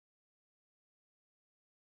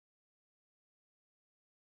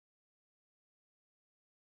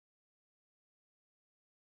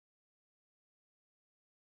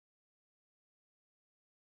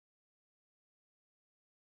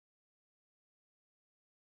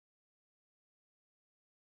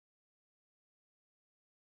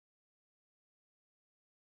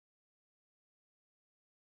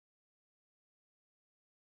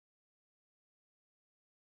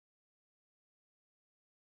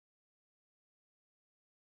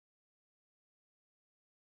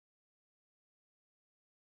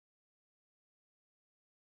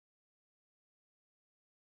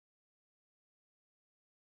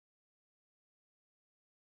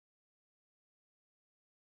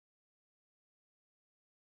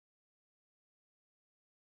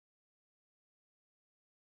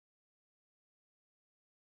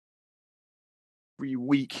every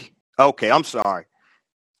week. Okay, I'm sorry.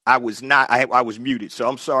 I was not. I was muted. So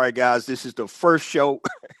I'm sorry, guys. This is the first show,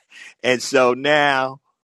 and so now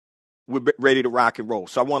we're ready to rock and roll.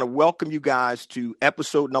 So I want to welcome you guys to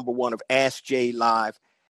episode number 1 of Ask Jay Live: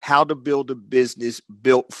 How to Build a Business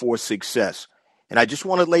Built for Success. And I just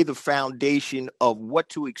want to lay the foundation of what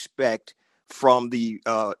to expect from the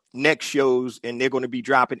next shows, and they're going to be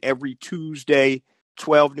dropping every Tuesday,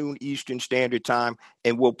 12 noon Eastern Standard Time,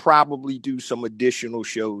 and we'll probably do some additional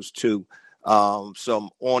shows too, some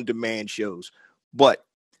on-demand shows. But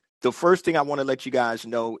the first thing I want to let you guys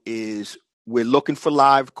know is we're looking for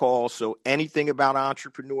live calls. So anything about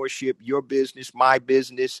entrepreneurship, your business, my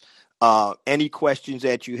business, any questions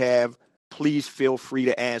that you have, please feel free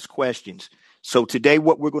to ask questions. So today,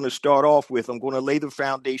 what we're going to start off with, I'm going to lay the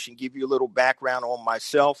foundation, give you a little background on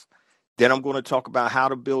myself. Then I'm going to talk about how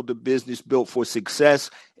to build a business built for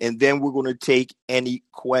success. And then we're going to take any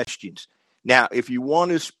questions. Now, if you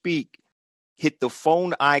want to speak, hit the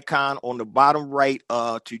phone icon on the bottom right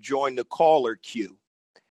to join the caller queue.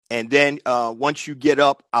 And then once you get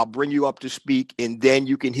up, I'll bring you up to speak, and then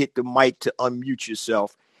you can hit the mic to unmute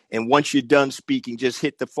yourself. And once you're done speaking, just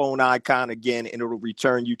hit the phone icon again, and it'll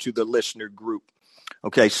return you to the listener group.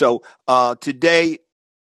 Okay, so today,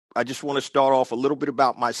 I just want to start off a little bit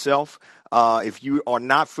about myself. If you are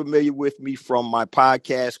not familiar with me from my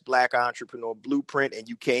podcast, Black Entrepreneur Blueprint, and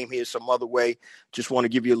you came here some other way, just want to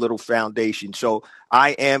give you a little foundation. So I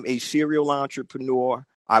am a serial entrepreneur.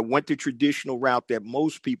 I went the traditional route that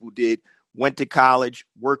most people did, went to college,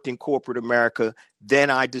 worked in corporate America. Then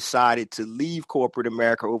I decided to leave corporate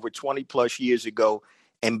America over 20 plus years ago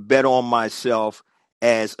and bet on myself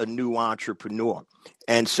as a new entrepreneur.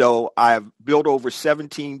 And so I've built over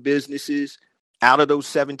 17 businesses. Out of those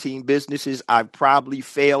 17 businesses, I've probably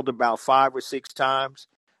failed about 5 or 6 times.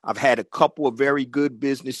 I've had a couple of very good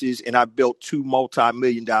businesses, and I've built 2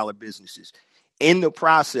 multi-million-dollar businesses. In the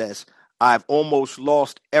process, I've almost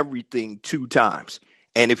lost everything 2 times.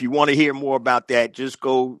 And if you want to hear more about that, just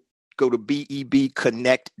go to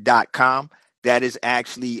BEBconnect.com. That is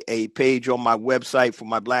actually a page on my website for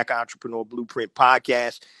my Black Entrepreneur Blueprint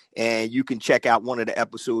podcast. And you can check out one of the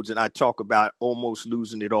episodes, and I talk about almost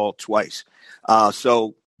losing it all twice.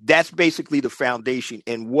 So that's basically the foundation.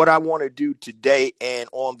 And what I want to do today and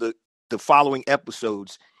on the following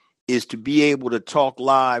episodes is to be able to talk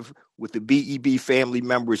live with the BEB family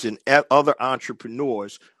members and other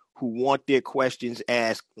entrepreneurs who want their questions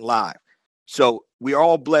asked live. So we are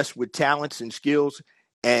all blessed with talents and skills.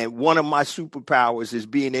 And one of my superpowers is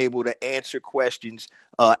being able to answer questions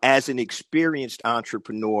as an experienced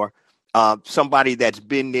entrepreneur, somebody that's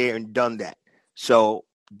been there and done that. So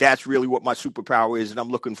that's really what my superpower is. And I'm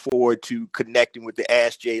looking forward to connecting with the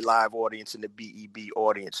Ask Jay Live audience and the BEB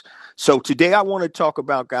audience. So today I want to talk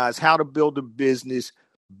about, guys, how to build a business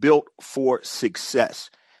built for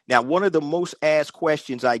success. Now, one of the most asked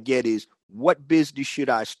questions I get is, what business should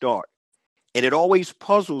I start? And it always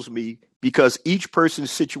puzzles me because each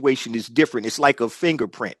person's situation is different. It's like a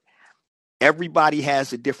fingerprint. Everybody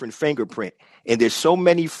has a different fingerprint. And there's so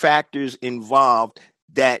many factors involved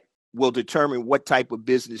that will determine what type of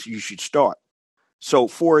business you should start. So,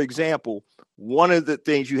 for example, one of the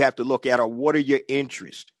things you have to look at are, what are your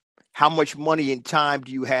interests? How much money and time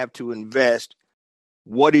do you have to invest?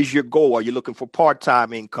 What is your goal? Are you looking for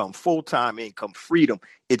part-time income, full-time income, freedom,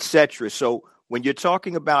 etc.? So when you're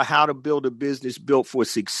talking about how to build a business built for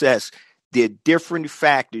success, there are different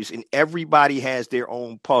factors, and everybody has their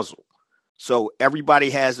own puzzle. So everybody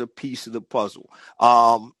has a piece of the puzzle.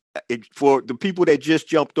 For the people that just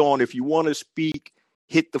jumped on, if you want to speak,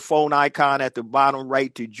 hit the phone icon at the bottom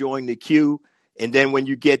right to join the queue. And then when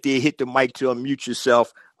you get there, hit the mic to unmute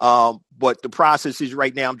yourself. But the process is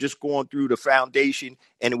right now, I'm just going through the foundation,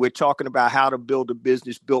 and we're talking about how to build a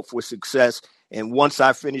business built for success. And once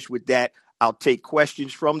I finish with that, I'll take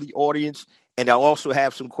questions from the audience, and I'll also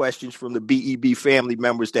have some questions from the BEB family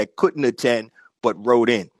members that couldn't attend but wrote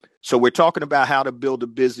in. So we're talking about how to build a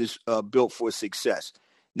business built for success.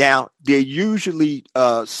 Now, there are usually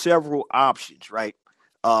several options, right?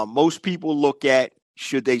 Most people look at,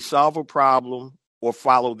 should they solve a problem or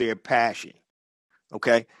follow their passion?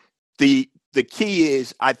 Okay. The key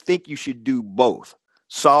is, I think you should do both,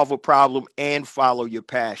 solve a problem and follow your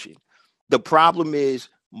passion. The problem is,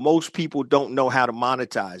 most people don't know how to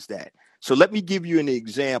monetize that. So let me give you an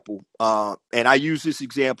example. And I use this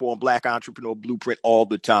example on Black Entrepreneur Blueprint all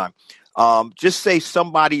the time. Just say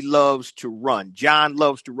somebody loves to run. John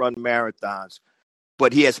loves to run marathons,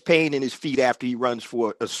 but he has pain in his feet after he runs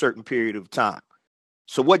for a certain period of time.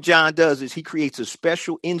 So what John does is he creates a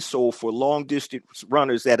special insole for long distance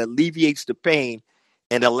runners that alleviates the pain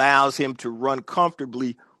and allows him to run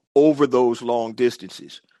comfortably over those long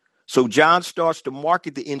distances. So John starts to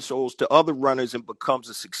market the insoles to other runners and becomes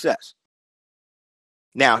a success.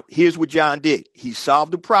 Now, here's what John did. He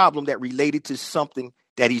solved a problem that related to something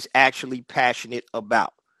that he's actually passionate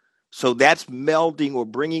about. So that's melding or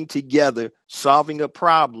bringing together, solving a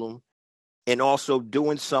problem, and also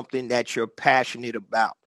doing something that you're passionate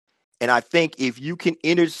about. And I think if you can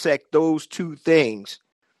intersect those two things,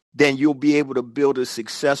 then you'll be able to build a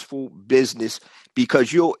successful business,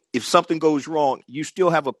 because if something goes wrong, you still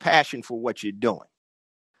have a passion for what you're doing.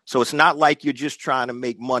 So it's not like you're just trying to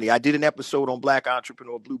make money. I did an episode on Black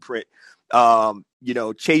Entrepreneur Blueprint,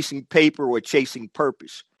 chasing paper or chasing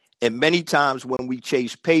purpose. And many times when we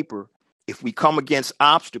chase paper, if we come against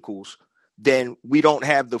obstacles, then we don't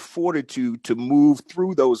have the fortitude to move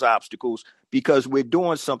through those obstacles because we're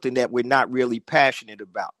doing something that we're not really passionate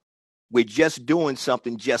about. We're just doing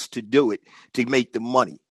something just to do it, to make the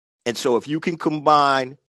money. And so if you can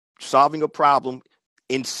combine solving a problem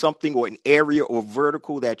in something or an area or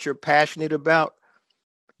vertical that you're passionate about,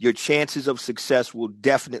 your chances of success will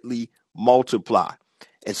definitely multiply.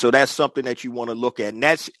 And so that's something that you want to look at. And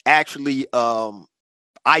that's actually,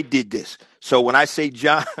 I did this. So when I say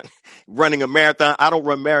John running a marathon, I don't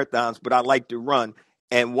run marathons, but I like to run.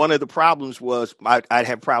 And one of the problems was I'd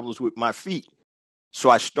have problems with my feet. So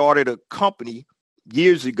I started a company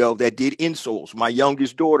years ago that did insoles. My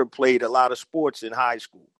youngest daughter played a lot of sports in high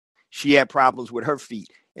school. She had problems with her feet.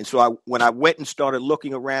 And so when I went and started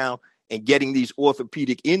looking around and getting these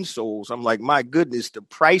orthopedic insoles, I'm like, my goodness, the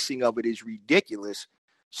pricing of it is ridiculous.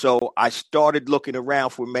 So I started looking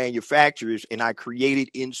around for manufacturers and I created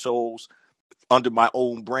insoles under my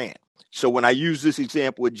own brand. So when I use this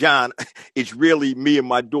example with John, it's really me and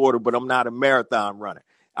my daughter, but I'm not a marathon runner.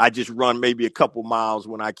 I just run maybe a couple miles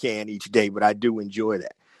when I can each day, but I do enjoy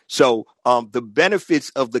that. So the benefits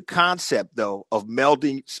of the concept, though, of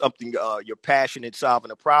melding something, you're passionate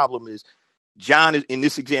solving a problem, is John, in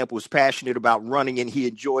this example, is passionate about running and he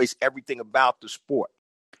enjoys everything about the sport.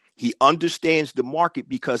 He understands the market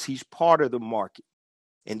because he's part of the market.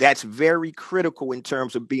 And that's very critical in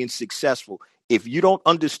terms of being successful. If you don't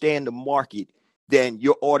understand the market, then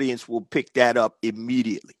your audience will pick that up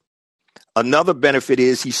immediately. Another benefit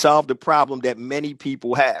is he solved a problem that many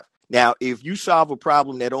people have. Now, if you solve a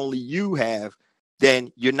problem that only you have,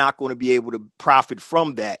 then you're not going to be able to profit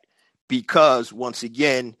from that because, once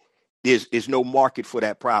again, there's no market for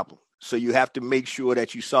that problem. So you have to make sure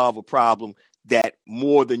that you solve a problem that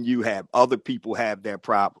more than you have, other people have that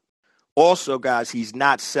problem. Also, guys, he's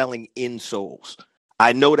not selling insoles.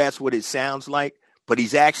 I know that's what it sounds like, but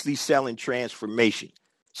he's actually selling transformation.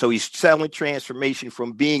 So he's selling transformation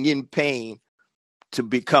from being in pain to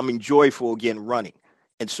becoming joyful again running.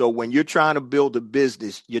 And so when you're trying to build a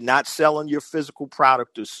business, you're not selling your physical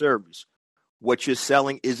product or service. What you're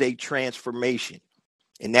selling is a transformation.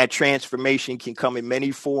 And that transformation can come in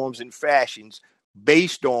many forms and fashions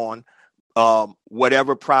based on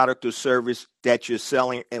whatever product or service that you're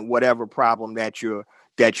selling and whatever problem that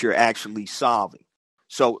you're actually solving.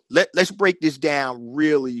 So let's break this down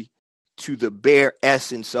really to the bare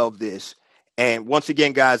essence of this. And once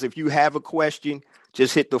again, guys, if you have a question,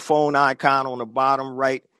 just hit the phone icon on the bottom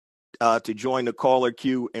right to join the caller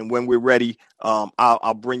queue. And when we're ready,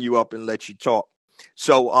 I'll bring you up and let you talk.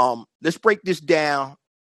 So let's break this down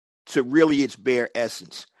to really its bare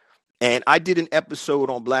essence. And I did an episode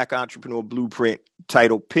on Black Entrepreneur Blueprint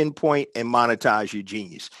titled Pinpoint and Monetize Your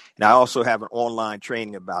Genius. And I also have an online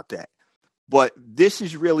training about that. But this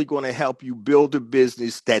is really going to help you build a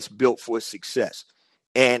business that's built for success.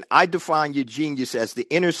 And I define your genius as the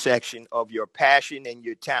intersection of your passion and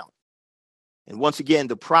your talent. And once again,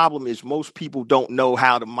 the problem is most people don't know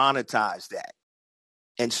how to monetize that.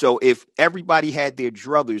 And so if everybody had their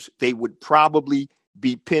druthers, they would probably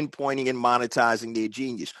be pinpointing and monetizing their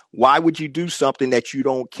genius. Why would you do something that you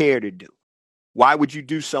don't care to do? Why would you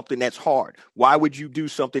do something that's hard? Why would you do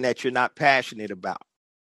something that you're not passionate about?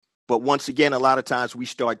 But once again, a lot of times we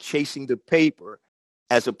start chasing the paper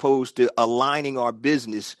as opposed to aligning our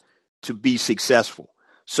business to be successful.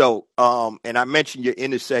 So, and I mentioned your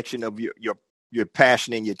intersection of your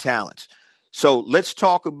passion and your talents. So let's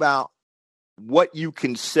talk about what you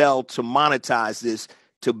can sell to monetize this,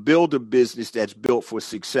 to build a business that's built for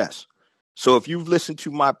success. So if you've listened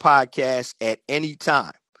to my podcast at any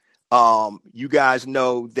time, you guys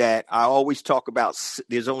know that I always talk about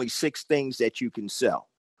there's only 6 things that you can sell.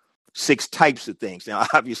 6 types of things. Now,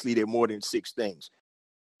 obviously, there are more than 6 things.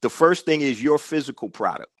 The first thing is your physical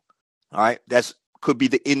product. All right. Could be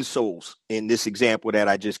the insoles in this example that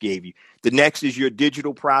I just gave you. The next is your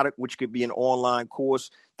digital product, which could be an online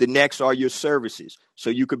course. The next are your services. So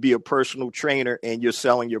you could be a personal trainer and you're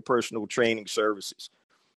selling your personal training services.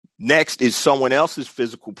 Next is someone else's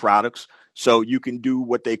physical products. So you can do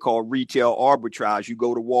what they call retail arbitrage. You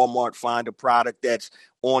go to Walmart, find a product that's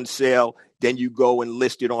on sale, then you go and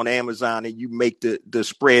list it on Amazon and you make the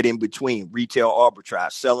spread in between. Retail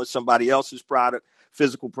arbitrage, selling somebody else's product,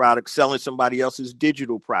 physical product, selling somebody else's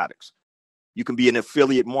digital products. You can be an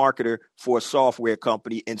affiliate marketer for a software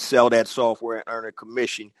company and sell that software and earn a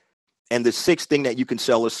commission. And the sixth thing that you can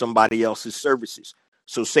sell is somebody else's services.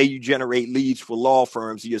 So say you generate leads for law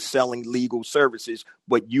firms, you're selling legal services,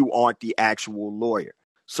 but you aren't the actual lawyer.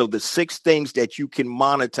 So the six things that you can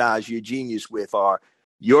monetize your genius with are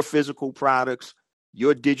your physical products,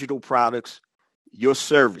 your digital products, your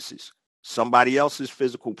services, somebody else's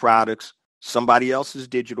physical products, somebody else's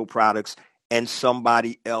digital products, and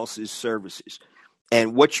somebody else's services.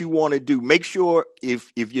 And what you want to do, make sure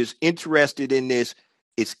if you're interested in this,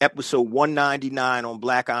 it's episode 199 on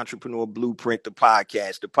Black Entrepreneur Blueprint, the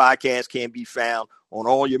podcast. The podcast can be found on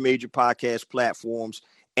all your major podcast platforms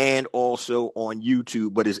and also on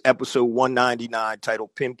YouTube. But it's episode 199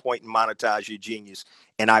 titled Pinpoint and Monetize Your Genius.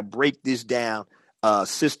 And I break this down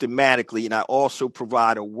systematically. And I also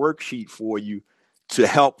provide a worksheet for you to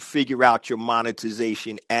help figure out your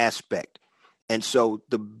monetization aspect. And so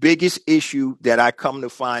the biggest issue that I come to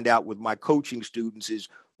find out with my coaching students is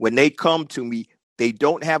when they come to me, they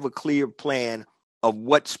don't have a clear plan of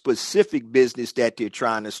what specific business that they're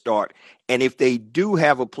trying to start. And if they do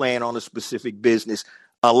have a plan on a specific business,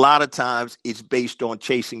 a lot of times it's based on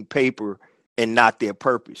chasing paper and not their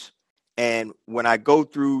purpose. And when I go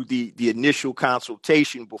through the initial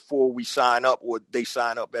consultation before we sign up or they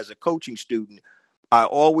sign up as a coaching student, I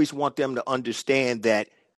always want them to understand that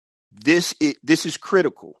this is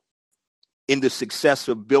critical in the success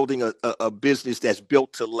of building a business that's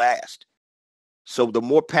built to last. So the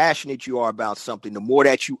more passionate you are about something, the more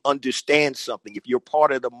that you understand something, if you're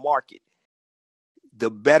part of the market, the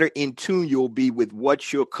better in tune you'll be with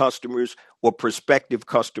what your customers or prospective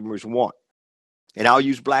customers want. And I'll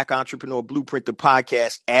use Black Entrepreneur Blueprint, the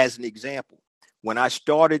podcast, as an example. When I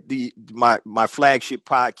started my flagship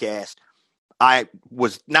podcast, I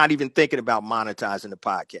was not even thinking about monetizing the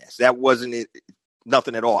podcast. That wasn't it,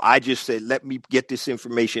 nothing at all. I just said, let me get this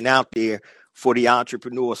information out there for the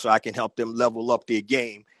entrepreneur so I can help them level up their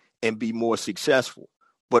game and be more successful.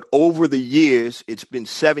 But over the years, it's been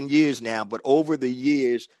 7 years now, but over the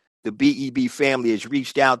years, the BEB family has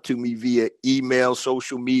reached out to me via email,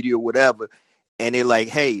 social media, whatever. And they're like,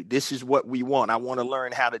 hey, this is what we want. I want to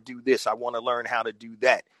learn how to do this. I want to learn how to do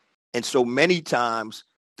that. And so many times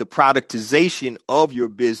the productization of your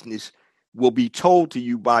business will be told to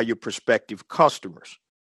you by your prospective customers.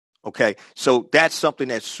 Okay, so that's something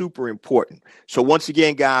that's super important. So once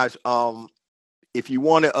again, guys, if you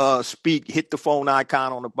want to speak, hit the phone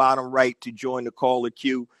icon on the bottom right to join the caller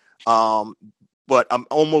queue. But I'm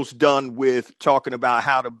almost done with talking about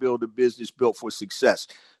how to build a business built for success.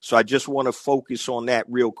 So I just want to focus on that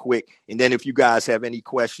real quick. And then if you guys have any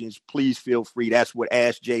questions, please feel free. That's what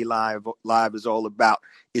Ask Jay Live is all about.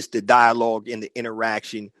 It's the dialogue and the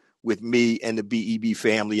interaction with me and the BEB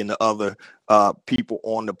family and the other people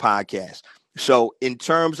on the podcast. So in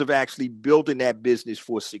terms of actually building that business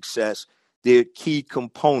for success, there are key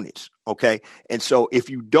components, okay? And so if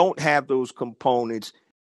you don't have those components,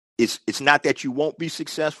 it's not that you won't be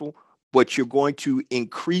successful, but you're going to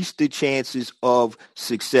increase the chances of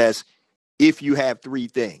success if you have three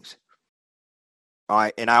things. All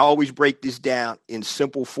right. And I always break this down in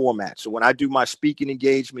simple format. So when I do my speaking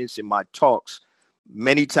engagements and my talks,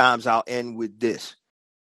 many times I'll end with this.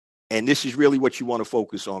 And this is really what you want to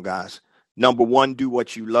focus on, guys. Number one, do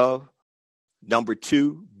what you love. Number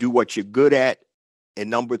two, do what you're good at.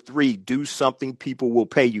 And number three, do something people will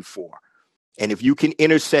pay you for. And if you can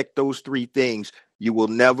intersect those three things, you will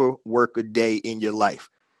never work a day in your life.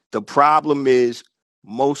 The problem is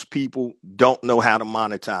most people don't know how to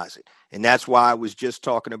monetize it. And that's why I was just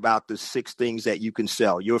talking about the 6 things that you can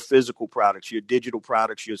sell: your physical products, your digital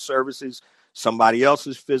products, your services, somebody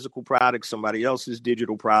else's physical products, somebody else's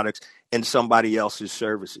digital products, and somebody else's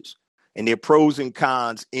services. And there are pros and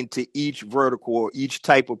cons into each vertical or each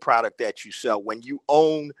type of product that you sell. When you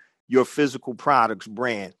own your physical products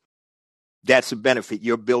brand, that's a benefit.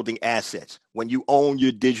 You're building assets. When you own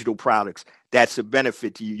your digital products, that's a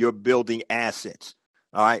benefit to you. You're building assets.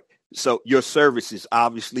 All right. So your services,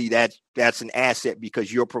 obviously, that's an asset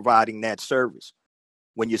because you're providing that service.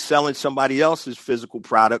 When you're selling somebody else's physical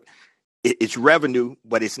product, it's revenue,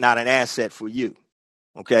 but it's not an asset for you.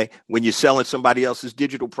 Okay. When you're selling somebody else's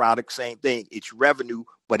digital product, same thing. It's revenue,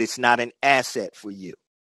 but it's not an asset for you.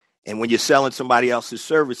 And when you're selling somebody else's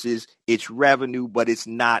services, it's revenue, but it's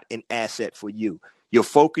not an asset for you. Your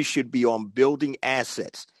focus should be on building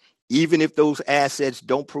assets, even if those assets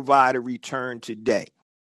don't provide a return today.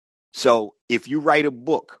 So if you write a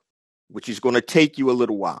book, which is going to take you a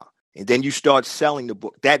little while, and then you start selling the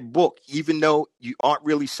book, that book, even though you aren't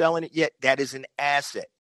really selling it yet, that is an asset.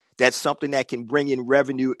 That's something that can bring in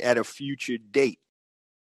revenue at a future date.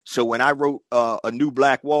 So when I wrote A New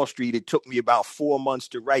Black Wall Street, it took me about 4 months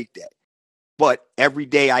to write that. But every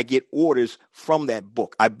day I get orders from that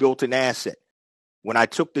book. I built an asset. When I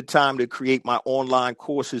took the time to create my online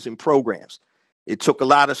courses and programs, it took a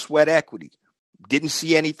lot of sweat equity. Didn't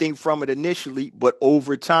see anything from it initially, but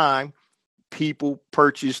over time, people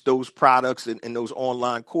purchased those products and those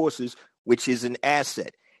online courses, which is an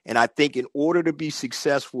asset. And I think in order to be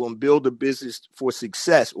successful and build a business for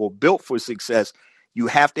success or built for success, you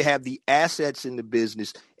have to have the assets in the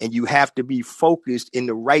business and you have to be focused in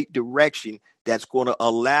the right direction that's going to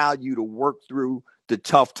allow you to work through the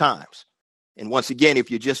tough times. And once again, if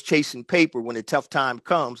you're just chasing paper when a tough time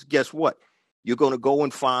comes, guess what? You're going to go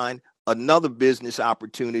and find another business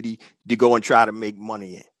opportunity to go and try to make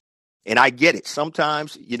money in. And I get it.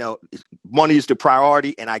 Sometimes, money is the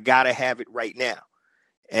priority and I got to have it right now.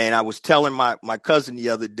 And I was telling my cousin the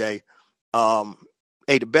other day,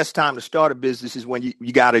 hey, the best time to start a business is when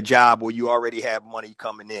you got a job or you already have money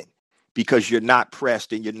coming in, because you're not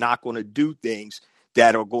pressed and you're not going to do things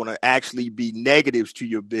that are going to actually be negatives to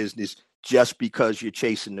your business just because you're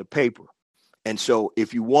chasing the paper. And so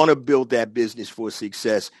if you want to build that business for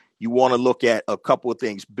success, you want to look at a couple of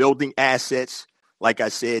things. Building assets, like I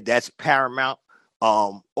said, that's paramount.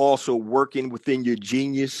 Also working within your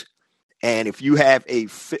genius. And if you have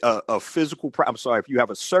if you have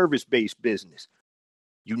a service-based business,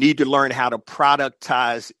 you need to learn how to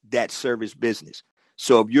productize that service business.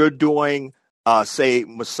 So if you're doing, say,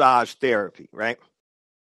 massage therapy, right?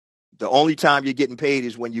 The only time you're getting paid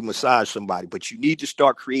is when you massage somebody, but you need to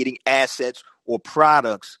start creating assets or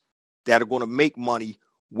products that are going to make money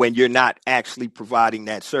when you're not actually providing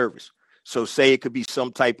that service. So say it could be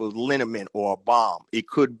some type of liniment or a balm. It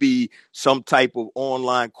could be some type of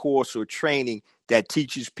online course or training that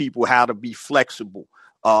teaches people how to be flexible,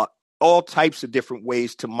 all types of different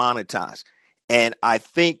ways to monetize. And I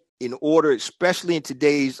think in order, especially in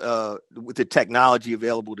today's, with the technology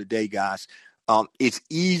available today, guys, it's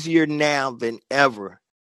easier now than ever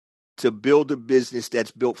to build a business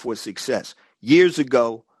that's built for success. Years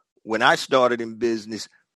ago, when I started in business,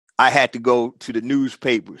 I had to go to the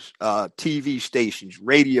newspapers, TV stations,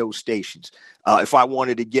 radio stations, if I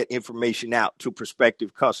wanted to get information out to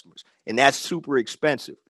prospective customers. And that's super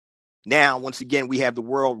expensive. Now, once again, we have the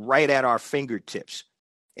world right at our fingertips.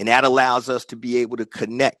 And that allows us to be able to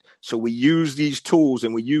connect. So we use these tools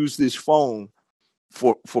and we use this phone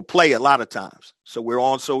for play a lot of times. So we're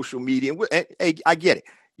on social media. And hey, I get it.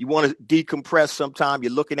 You want to decompress sometime.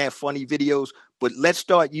 You're looking at funny videos. But let's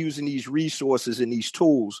start using these resources and these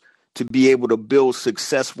tools to be able to build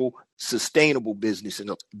successful, sustainable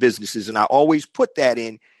businesses. And I always put that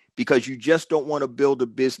in because you just don't want to build a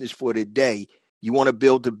business for today. You want to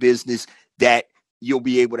build a business that you'll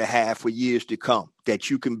be able to have for years to come, that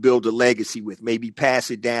you can build a legacy with, maybe pass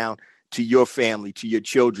it down to your family, to your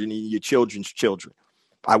children and your children's children.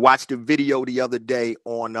 I watched a video the other day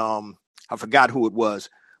on, I forgot who it was,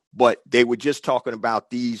 but they were just talking about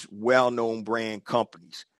these well-known brand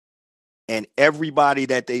companies. And everybody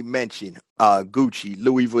that they mentioned, Gucci,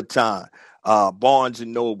 Louis Vuitton, Barnes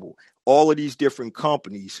and Noble, all of these different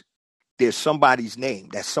companies, there's somebody's name.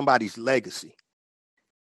 That's somebody's legacy.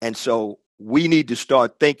 And so we need to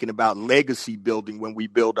start thinking about legacy building when we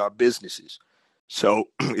build our businesses. So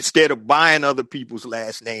instead of buying other people's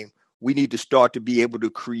last name, we need to start to be able to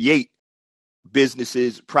create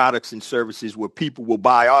businesses, products, and services where people will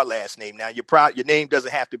buy our last name. Now, your name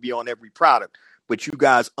doesn't have to be on every product, but you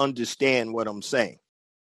guys understand what I'm saying.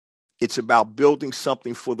 It's about building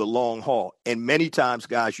something for the long haul. And many times,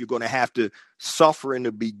 guys, you're going to have to suffer in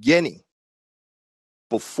the beginning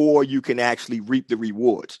before you can actually reap the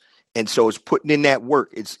rewards. And so it's putting in that work.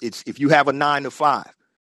 It's if you have a 9 to 5,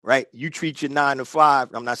 right? You treat your 9 to 5.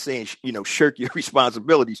 I'm not saying, shirk your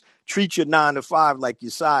responsibilities. Treat your 9 to 5 like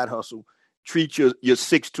your side hustle. Treat your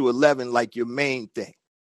 6 to 11 like your main thing.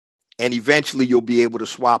 And eventually you'll be able to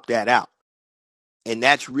swap that out. And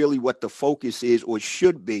that's really what the focus is, or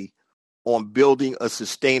should be, on building a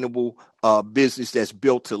sustainable business that's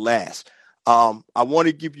built to last. I want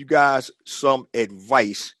to give you guys some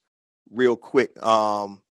advice real quick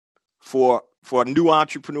for new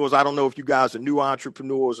entrepreneurs. I don't know if you guys are new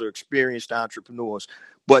entrepreneurs or experienced entrepreneurs,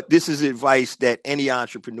 but this is advice that any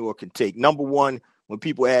entrepreneur can take. Number one, when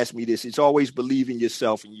people ask me this, it's always believe in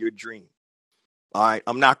yourself and your dream. All right.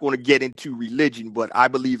 I'm not going to get into religion, but I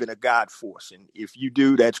believe in a God force. And if you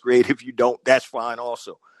do, that's great. If you don't, that's fine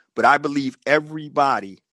also. But I believe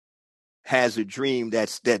everybody has a dream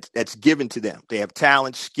that's given to them. They have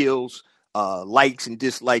talents, skills, likes and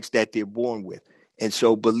dislikes that they're born with. And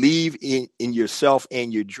so believe in yourself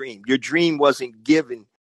and your dream. Your dream wasn't given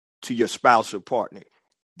to your spouse or partner.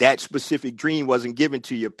 That specific dream wasn't given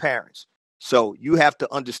to your parents. So you have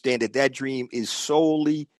to understand that that dream is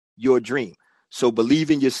solely your dream. So believe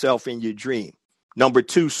in yourself and your dream. Number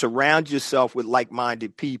two, surround yourself with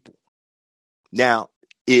like-minded people. Now,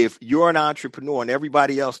 if you're an entrepreneur and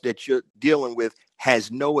everybody else that you're dealing with has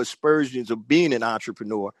no aspersions of being an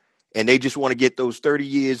entrepreneur and they just want to get those 30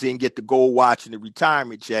 years in, get the gold watch and the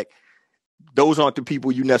retirement check, those aren't the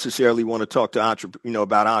people you necessarily want to talk to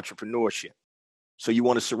about entrepreneurship. So you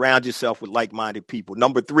want to surround yourself with like-minded people.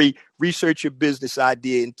 Number three, research your business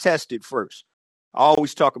idea and test it first. I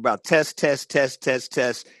always talk about test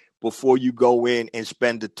before you go in and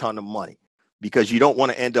spend a ton of money, because you don't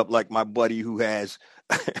want to end up like my buddy who has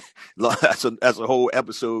that's a whole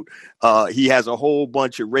episode. He has a whole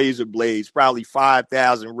bunch of razor blades, probably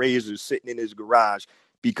 5,000 razors sitting in his garage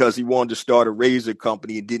because he wanted to start a razor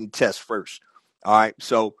company and didn't test first. All right.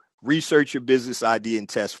 So research your business idea and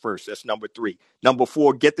test first. That's number three. Number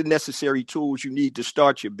four, get the necessary tools you need to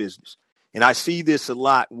start your business. And I see this a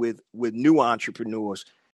lot with new entrepreneurs.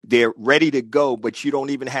 They're ready to go, but you don't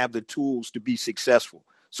even have the tools to be successful.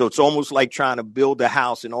 So it's almost like trying to build a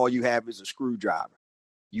house and all you have is a screwdriver.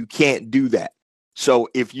 You can't do that. So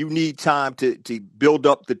if you need time to build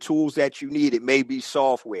up the tools that you need, it may be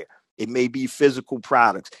software, it may be physical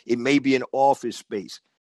products, it may be an office space.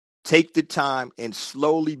 Take the time and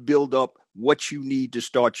slowly build up what you need to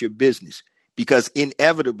start your business. Because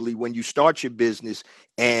inevitably, when you start your business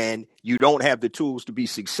and you don't have the tools to be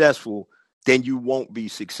successful, then you won't be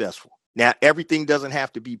successful. Now, everything doesn't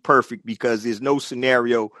have to be perfect because there's no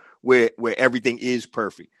scenario where everything is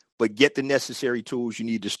perfect. But get the necessary tools you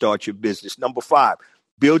need to start your business. Number five,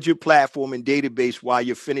 build your platform and database while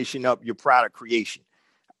you're finishing up your product creation.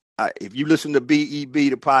 If you listen to BEB,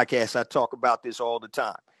 the podcast, I talk about this all the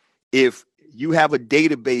time. If you have a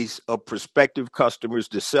database of prospective customers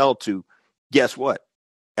to sell to, guess what?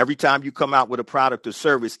 Every time you come out with a product or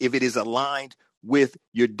service, if it is aligned with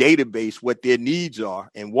your database, what their needs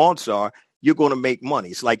are and wants are, you're going to make money.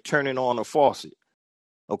 It's like turning on a faucet.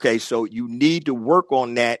 Okay, so you need to work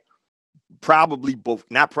on that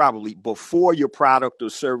before your product or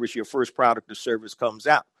service, your first product or service comes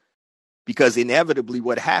out. Because inevitably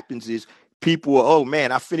what happens is people are, oh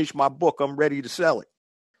man, I finished my book, I'm ready to sell it.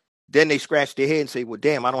 Then they scratch their head and say, well,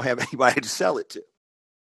 damn, I don't have anybody to sell it to.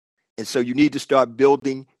 And so you need to start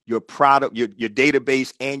building your product, your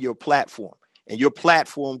database and your platform. And your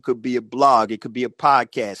platform could be a blog, it could be a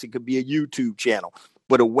podcast, it could be a YouTube channel,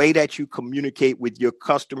 but a way that you communicate with your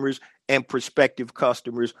customers and prospective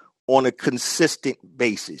customers on a consistent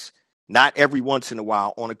basis, not every once in a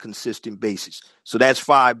while, on a consistent basis. So that's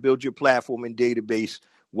five, build your platform and database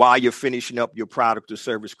while you're finishing up your product or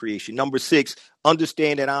service creation. Number six,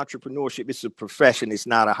 understand that entrepreneurship is a profession. It's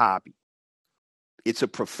not a hobby. It's a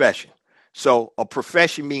profession. So a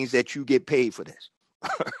profession means that you get paid for this.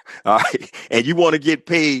 All right. And you want to get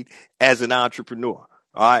paid as an entrepreneur.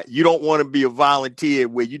 All right. You don't want to be a volunteer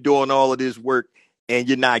where you're doing all of this work and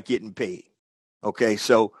you're not getting paid. Okay.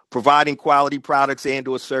 So providing quality products and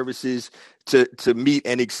or services to meet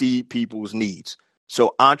and exceed people's needs.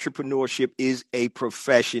 So entrepreneurship is a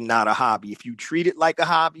profession, not a hobby. If you treat it like a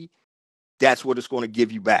hobby, that's what it's going to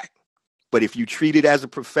give you back. But if you treat it as a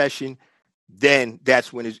profession, then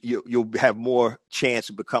that's when you'll have more chance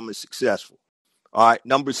of becoming successful. All right.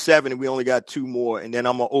 Number seven, and we only got two more, and then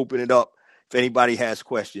I'm going to open it up if anybody has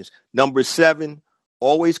questions. Number seven,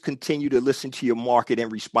 always continue to listen to your market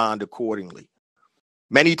and respond accordingly.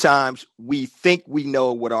 Many times we think we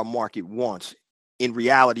know what our market wants. In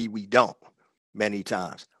reality, we don't many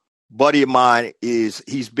times. Buddy of mine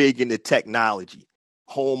he's big into technology,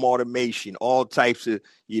 home automation, all types of,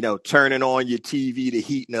 turning on your TV, the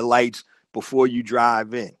heat and the lights before you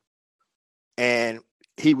drive in. And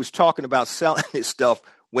he was talking about selling this stuff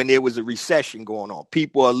when there was a recession going on.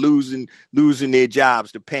 People are losing their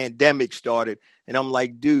jobs. The pandemic started. And I'm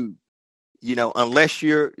like, dude, unless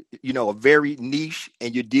you're, a very niche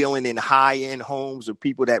and you're dealing in high-end homes of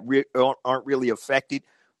people that aren't really affected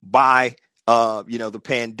by, the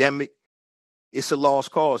pandemic, it's a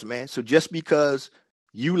lost cause, man. So just because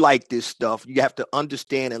you like this stuff, you have to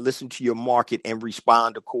understand and listen to your market and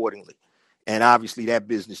respond accordingly. And obviously that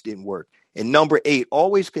business didn't work. And number eight,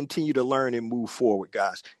 always continue to learn and move forward,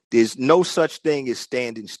 guys. There's no such thing as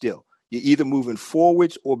standing still. You're either moving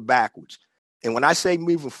forwards or backwards. And when I say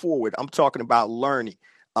moving forward, I'm talking about learning.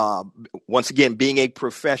 Once again, being a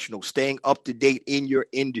professional, staying up to date in your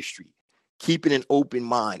industry, keeping an open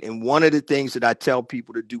mind. And one of the things that I tell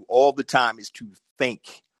people to do all the time is to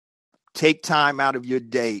think. Take time out of your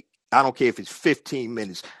day. I don't care if it's 15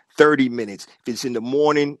 minutes, 30 minutes, if it's in the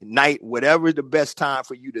morning, night, whatever the best time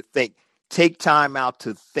for you to think. Take time out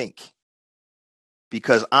to think.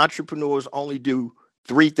 Because entrepreneurs only do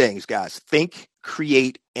three things, guys: think,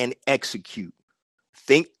 create, and execute.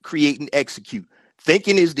 Think, create, and execute.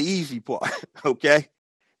 Thinking is the easy part, okay?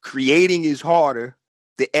 Creating is harder.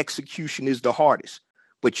 The execution is the hardest.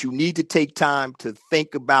 But you need to take time to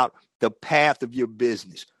think about the path of your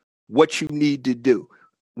business, what you need to do.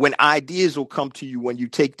 When ideas will come to you when you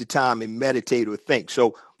take the time and meditate or think.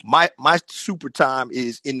 So my super time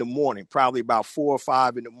is in the morning, probably about 4 or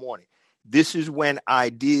 5 in the morning. This is when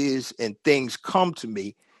ideas and things come to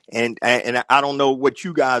me. And I don't know what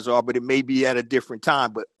you guys are, but it may be at a different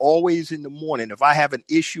time. But always in the morning, if I have an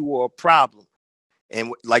issue or a problem,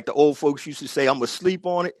 and like the old folks used to say, I'm going to sleep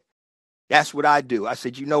on it. That's what I do. I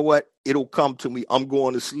said, you know what? It'll come to me. I'm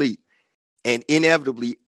going to sleep. And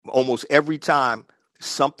inevitably, almost every time,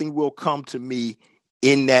 something will come to me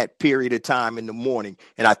in that period of time in the morning.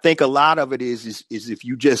 And I think a lot of it is if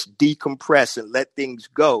you just decompress and let things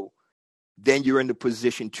go, then you're in the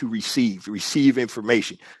position to receive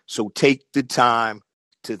information. So take the time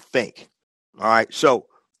to think. All right. So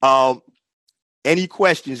any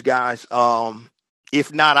questions, guys?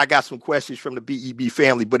 If not, I got some questions from the BEB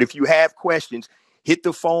family. But if you have questions, hit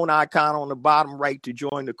the phone icon on the bottom right to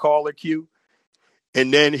join the caller queue.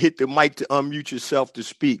 And then hit the mic to unmute yourself to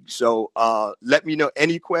speak. So let me know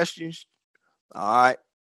any questions. All right.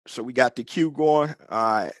 So we got the queue going. All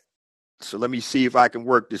right. So let me see if I can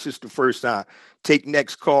work this. This is the first time. Take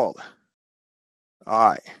next call.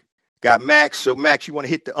 All right. Got Max. So Max, you want to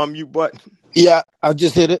hit the unmute button? Yeah, I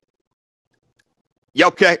just hit it. Yeah,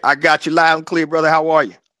 okay. I got you loud and clear, brother. How are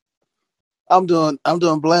you? I'm doing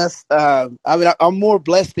blessed. I'm more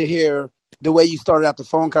blessed to hear the way you started out the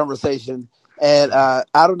phone conversation. And I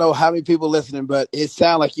don't know how many people listening, but it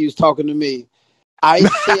sounded like you was talking to me. I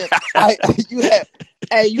said,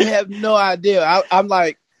 you have no idea. I'm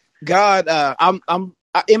like, God, I'm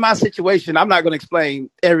in my situation. I'm not going to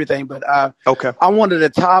explain everything, but okay. I'm one of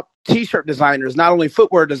the top T-shirt designers, not only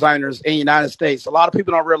footwear designers in the United States. A lot of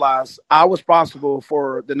people don't realize I was responsible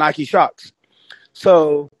for the Nike Shox.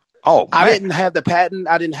 So I didn't have the patent.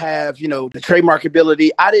 I didn't have, the trademark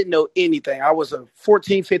ability. I didn't know anything. I was a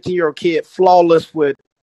 14, 15-year-old kid, flawless with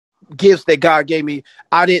gifts that God gave me.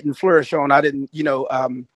 I didn't flourish on. I didn't,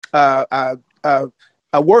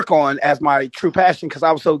 work on as my true passion because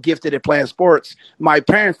I was so gifted at playing sports. My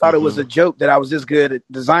parents thought it was a joke that I was this good at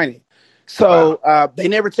designing. So they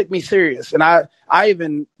never took me serious. And I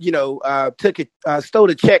even, stole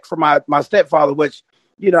a check from my stepfather, which,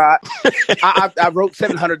 I wrote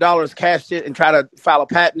 $700, cashed it, and tried to file a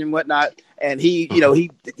patent and whatnot. And he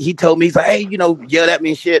told me, he's like, hey, yelled at me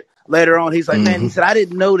and shit. Later on, he's like, man, he said, I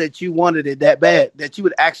didn't know that you wanted it that bad, that you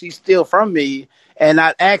would actually steal from me and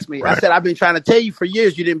not ask me. Right. I said, I've been trying to tell you for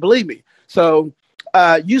years. You didn't believe me. So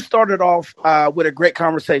you started off with a great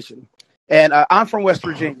conversation. And I'm from West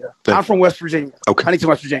Virginia. Okay. Huntington, West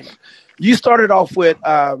Virginia. You started off with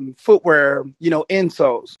footwear,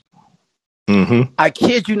 insoles. Mm-hmm. I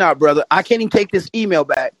kid you not, brother. I can't even take this email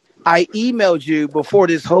back. I emailed you before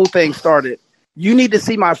this whole thing started. You need to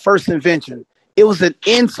see my first invention. It was an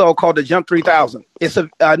insole called the Jump 3000. It's a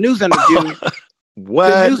news interview. What?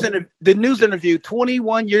 The news interview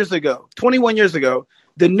 21 years ago.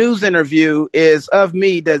 The news interview is of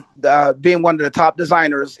me that being one of the top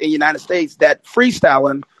designers in the United States that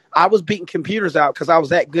freestyling. I was beating computers out because I was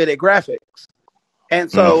that good at graphics.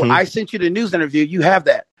 And so I sent you the news interview. You have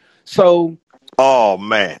that. So, oh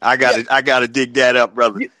man, I gotta dig that up,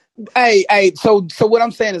 brother. Hey. So what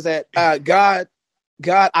I'm saying is that God,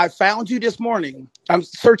 I found you this morning. I'm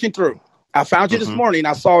searching through. I found you this morning.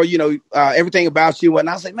 I saw everything about you, and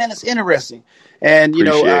I was like, man, it's interesting. And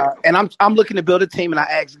and I'm looking to build a team, and I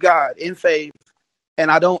asked God in faith,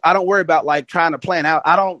 and I don't worry about like trying to plan out.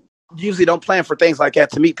 I don't plan for things like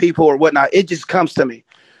that to meet people or whatnot. It just comes to me.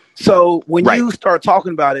 So when you start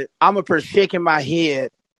talking about it, I'm shaking my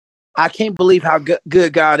head. I can't believe how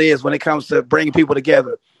good God is when it comes to bringing people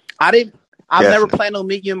together. I've never planned on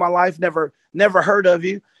meeting you in my life, never heard of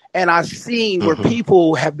you. And I've seen where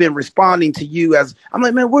people have been responding to you as, I'm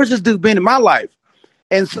like, man, where's this dude been in my life?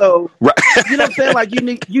 And so, you know what I'm saying? Like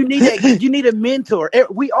you need a mentor.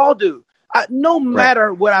 We all do. No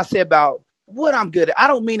matter what I say about what I'm good at. I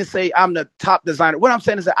don't mean to say I'm the top designer. What I'm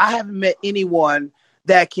saying is that I haven't met anyone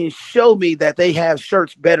that can show me that they have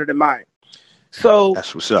shirts better than mine. So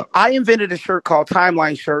that's what's up. I invented a shirt called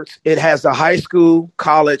Timeline Shirts. It has the high school,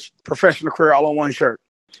 college, professional career all on one shirt.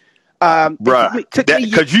 Bruh,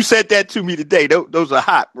 because you said that to me today. Those are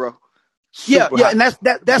hot, bro. Super hot. And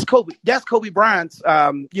that's Kobe. That's Kobe Bryant's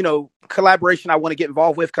collaboration I want to get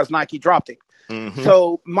involved with because Nike dropped it. Mm-hmm.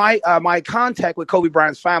 So my contact with Kobe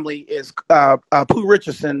Bryant's family is Pooh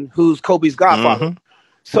Richardson, who's Kobe's godfather. Mm-hmm.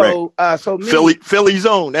 So right. So Philly's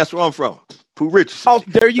own. That's where I'm from. Pooh Richardson. Oh,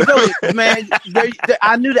 there you go, man.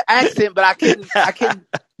 I knew the accent, but I couldn't.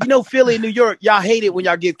 Philly and New York, y'all hate it when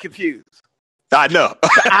y'all get confused. I know.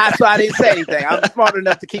 So I didn't say anything. I'm smart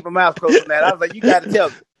enough to keep my mouth closed on that. I was like, you got to tell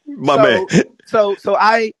me. My man. So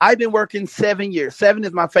I've been working 7 years. 7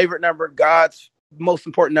 is my favorite number, God's most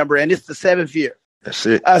important number, and it's the 7th year. That's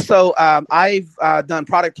it. So I've done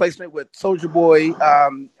product placement with Soulja Boy.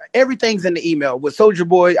 Everything's in the email. With Soulja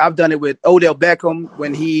Boy, I've done it with Odell Beckham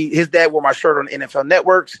when his dad wore my shirt on NFL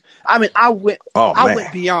Networks. I mean, I went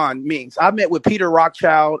beyond means. I met with Peter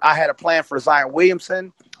Rothschild. I had a plan for Zion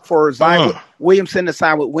Williamson. Williamson to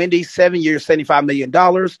sign with Wendy's, 7 years, $75 million.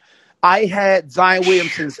 I had Zion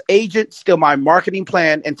Williamson's agent steal my marketing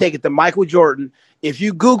plan and take it to Michael Jordan. If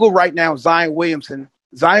you Google right now, Zion Williamson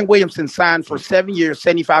signed for 7 years,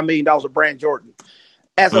 $75 million of Brand Jordan.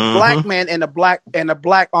 As a black man and a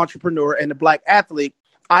black entrepreneur and a black athlete,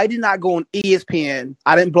 I did not go on ESPN.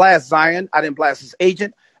 I didn't blast Zion. I didn't blast his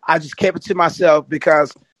agent. I just kept it to myself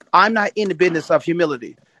because I'm not in the business of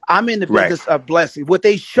humility. I'm in the business of blessing. What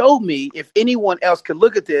they showed me, if anyone else could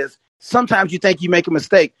look at this, sometimes you think you make a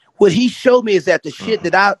mistake. What he showed me is that the shit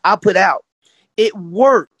that I put out, it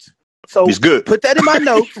worked. So it's good. Put that in my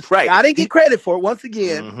notes. Right. I didn't get credit for it. Once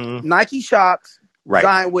again, Nike Shox,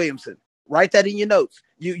 Zion Williamson. Write that in your notes.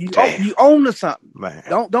 You own to something. Man.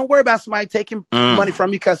 Don't worry about somebody taking money from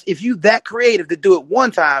you, because if you that creative to do it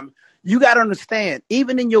one time, you got to understand,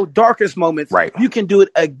 even in your darkest moments, you can do it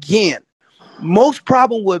again. Most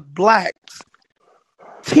problem with blacks,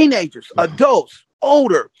 teenagers, adults,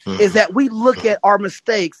 older, is that we look at our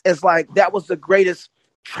mistakes as like that was the greatest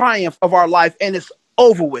triumph of our life and it's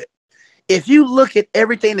over with. If you look at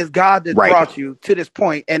everything that God that brought you to this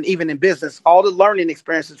point, and even in business, all the learning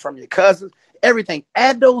experiences from your cousins, everything,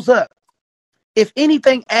 add those up. If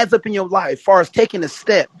anything adds up in your life, as far as taking a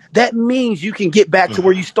step, that means you can get back to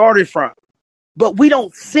where you started from. But we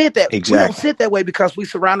don't sit that. We don't sit that way because we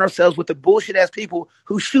surround ourselves with the bullshit ass people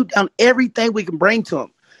who shoot down everything we can bring to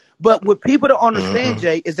them. But what people don't understand,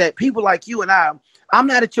 Jay, is that people like you and I'm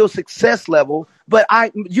not at your success level, but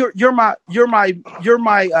you're my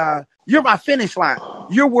finish line.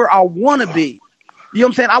 You're where I want to be. You know what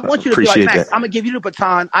I'm saying? I want you to be like, Max, I'm going to give you the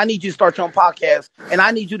baton. I need you to start your own podcast, and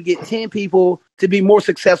I need you to get 10 people to be more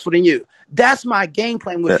successful than you. That's my game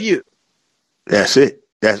plan with you. That's it.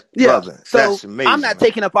 Brother, so that's amazing. I'm not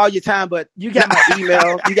taking up all your time, but you got my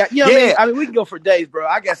email. You got, what I mean? I mean, we can go for days, bro.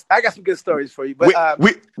 I got some good stories for you. But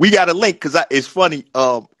we got a link because it's funny.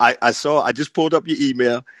 I just pulled up your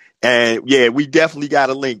email, and we definitely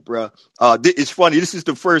got a link, bro. It's funny. This is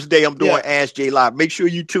the first day I'm doing Ask Jay Live. Make sure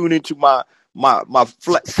you tune into my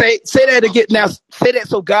say that again now. Say that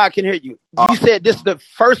so God can hear you. You said this is the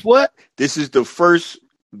first what? This is the first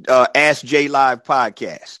Ask Jay Live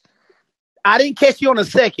podcast. I didn't catch you on the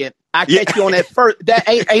second. I catch you on that first. That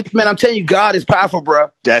eighth, man. I'm telling you, God is powerful, bro.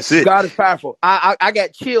 That's it. God is powerful. I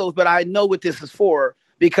got chills, but I know what this is for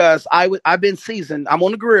because I've been seasoned. I'm on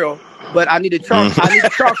the grill, but I need a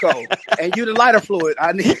charcoal, and you the lighter fluid.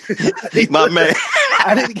 I need my man.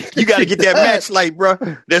 You got to get that match light, bro.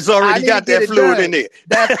 That's already got that fluid in there.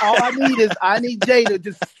 That's all I need is I need Jay to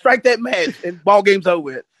just strike that match, and ball game's over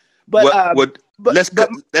with. But let's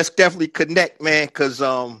definitely connect, man, because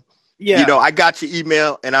I got your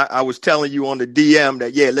email, and I was telling you on the DM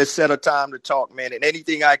that let's set a time to talk, man, and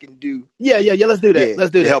anything I can do. Let's do that.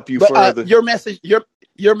 Let's do that. Help you further.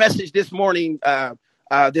 Your message this morning, to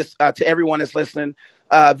everyone that's listening,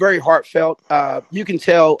 very heartfelt. You can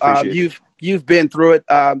tell you've been through it.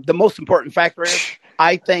 The most important factor is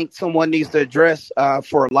I think someone needs to address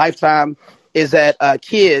for a lifetime is that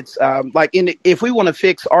kids, if we want to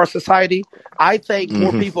fix our society, I think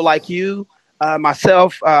more people like you.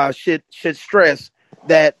 Myself should stress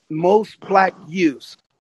that most black youth,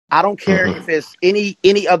 I don't care if it's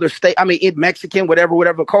any other state, I mean, in Mexican,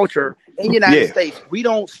 whatever culture, in the United States, we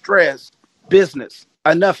don't stress business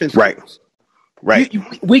enough in schools. Right.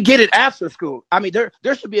 We get it after school. I mean,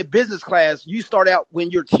 there should be a business class. You start out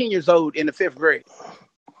when you're 10 years old in the 5th grade.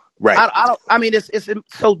 Right. I mean, it's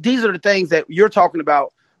so these are the things that you're talking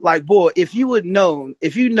about. Like, boy, if you known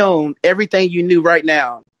everything you knew right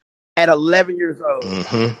now at 11 years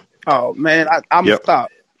old, oh man, I'm gonna stop.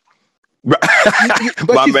 But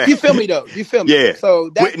My man. you feel me though? You feel me? Yeah.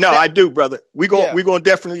 So I do, brother. We're gonna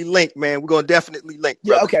definitely link, man. We're gonna definitely link,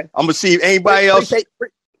 brother. Yeah, okay. I'm gonna see if anybody else.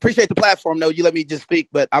 Appreciate the platform though. You let me just speak,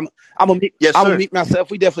 but I'm gonna meet myself.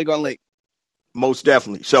 We definitely gonna link. Most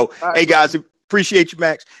definitely. So, right, hey guys, appreciate you,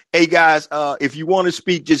 Max. Hey guys, if you want to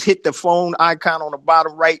speak, just hit the phone icon on the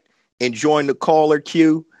bottom right and join the caller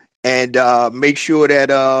queue, and make sure that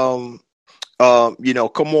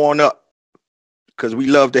come on up, because we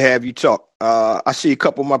love to have you talk. I see a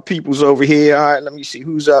couple of my peoples over here. All right, let me see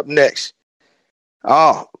who's up next.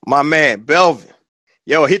 Oh, my man, Belvin.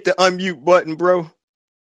 Yo, hit the unmute button, bro.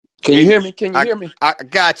 Can you hear me? Hear me? I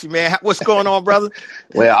got you, man. What's going on, brother?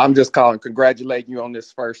 Well, I'm just congratulating you on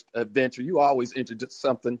this first adventure. You always introducing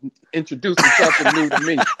something new to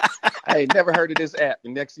me. I ain't never heard of this app. The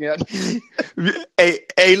next thing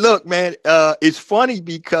hey, look, man. It's funny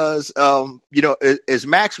because as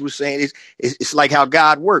Max was saying, it's like how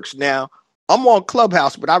God works. Now, I'm on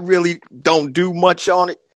Clubhouse, but I really don't do much on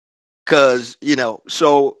it because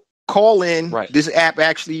so call in. Right. This app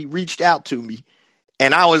actually reached out to me.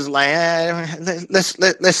 And I was like,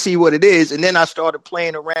 let's see what it is. And then I started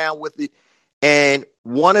playing around with it. And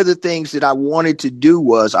one of the things that I wanted to do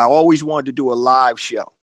was I always wanted to do a live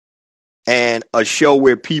show, and a show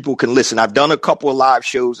where people can listen. I've done a couple of live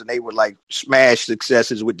shows and they were like smash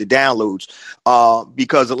successes with the downloads,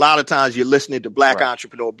 because a lot of times you're listening to Black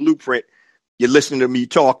Entrepreneur Blueprint, you're listening to me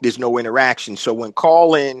talk, there's no interaction. So when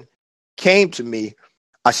Call In came to me,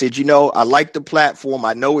 I said, I like the platform.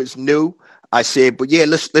 I know it's new. I said, but yeah,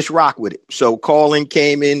 let's rock with it. So Call In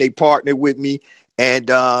came in, they partnered with me, and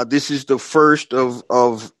this is the first of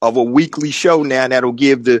a weekly show now that'll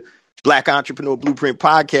give the Black Entrepreneur Blueprint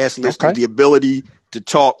podcast listeners the ability to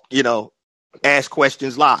talk, ask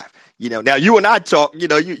questions live. Now you and I talk,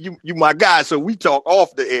 you my guy, so we talk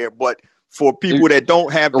off the air, but for people that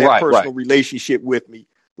don't have that personal relationship with me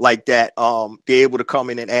like that, they're able to come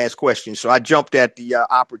in and ask questions. So I jumped at the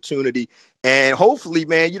opportunity. And hopefully,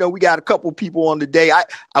 man, we got a couple people on today.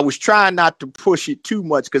 I was trying not to push it too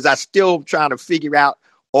much because I still trying to figure out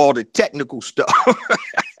all the technical stuff.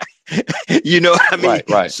 You know what I mean?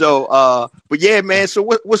 Right. So, but yeah, man. So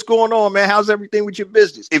what's going on, man? How's everything with your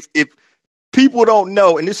business? If people don't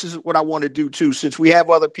know, and this is what I want to do too, since we have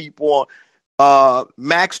other people on,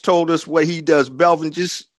 Max told us what he does. Belvin,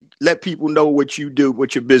 just let people know what you do,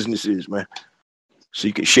 what your business is, man, so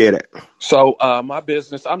you can share that. So my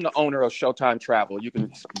business, I'm the owner of Showtime Travel. You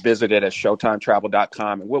can visit it at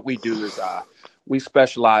showtimetravel.com. And what we do is we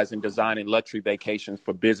specialize in designing luxury vacations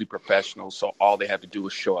for busy professionals. So all they have to do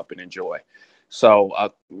is show up and enjoy.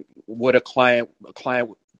 So what a client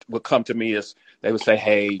would come to me is they would say,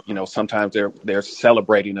 hey, sometimes they're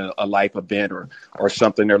celebrating a life event or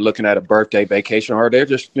something. They're looking at a birthday vacation, or they're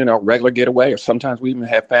just, regular getaway, or sometimes we even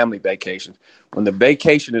have family vacations. When the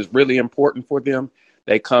vacation is really important for them,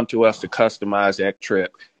 they come to us to customize that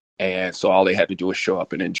trip. And so all they had to do is show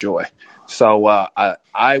up and enjoy. So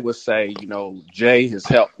I would say, Jay has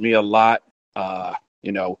helped me a lot.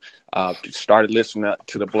 Started listening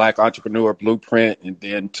to the Black Entrepreneur Blueprint, and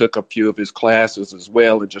then took a few of his classes as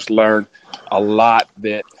well, and just learned a lot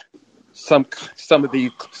that some of the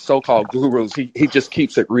so-called gurus, he just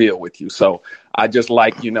keeps it real with you. So I just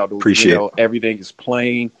like, everything is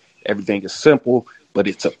plain, everything is simple, but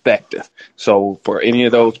it's effective. So for any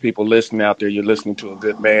of those people listening out there, you're listening to a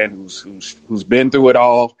good man who's been through it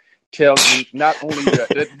all. Tells you not only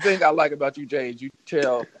the thing I like about you, Jay, is you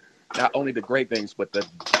tell not only the great things, but the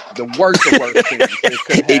worst of worst things that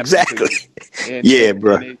could happen. Exactly. To you. And,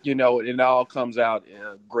 bro. And it all comes out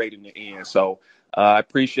great in the end. So I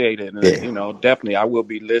appreciate it. And, definitely I will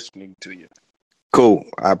be listening to you. Cool.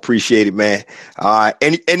 I appreciate it, man. All right.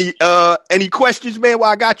 Any questions, man,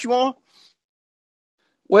 while I got you on?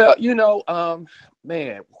 Well,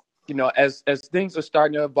 man, as things are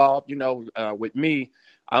starting to evolve, with me,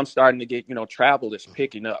 I'm starting to get, travel is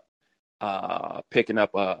picking up a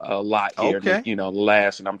lot here, the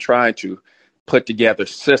last, and I'm trying to put together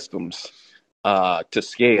systems to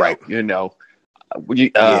scale, right.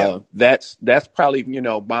 That's probably,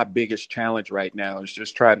 my biggest challenge right now is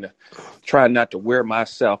just try not to wear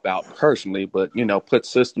myself out personally, but, put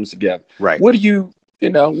systems together. Right. What do you,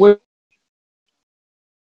 what?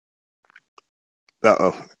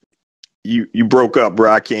 Uh-oh. You broke up,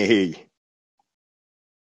 bro. I can't hear you.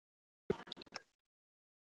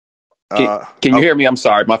 Can you hear me? I'm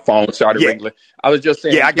sorry. My phone started ringing. I was just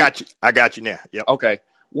saying. Yeah, I got you. I got you now. Yep. Okay.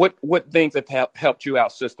 What things have helped you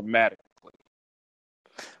out systematically?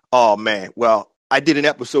 Oh, man. Well, I did an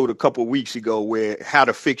episode a couple of weeks ago where how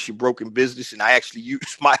to fix your broken business. And I actually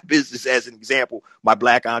used my business as an example, my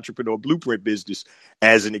Black Entrepreneur Blueprint business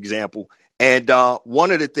as an example. And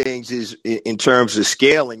one of the things is in terms of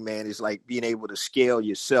scaling, man, is like being able to scale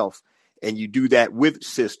yourself. And you do that with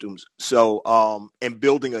systems. So and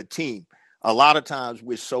building a team. A lot of times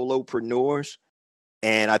we're solopreneurs,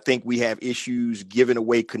 and I think we have issues giving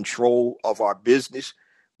away control of our business.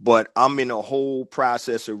 But I'm in a whole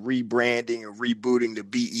process of rebranding and rebooting the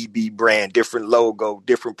BEB brand, different logo,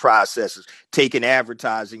 different processes, taking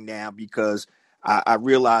advertising now because I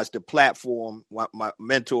realized the platform. My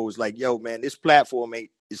mentor was like, "Yo, man, this platform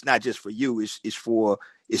it's not just for you. It's for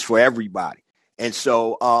everybody." And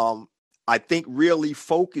so I think really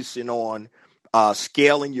focusing on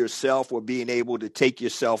scaling yourself or being able to take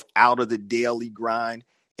yourself out of the daily grind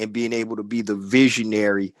and being able to be the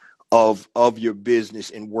visionary of your business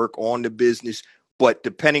and work on the business. But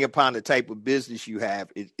depending upon the type of business you have,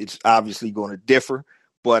 it's obviously going to differ.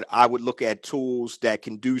 But I would look at tools that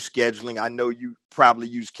can do scheduling. I know you probably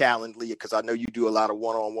use Calendly because I know you do a lot of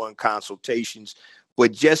one-on-one consultations.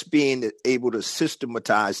 But just being able to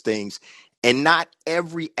systematize things and not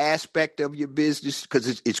every aspect of your business,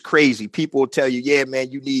 because it's crazy. People will tell you, yeah,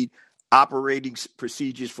 man, you need operating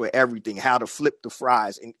procedures for everything, how to flip the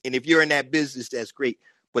fries. And if you're in that business, that's great.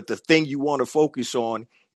 But the thing you want to focus on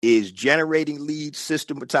is generating leads,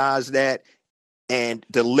 systematize that, and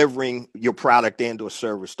delivering your product and or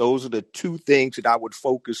service. Those are the two things that I would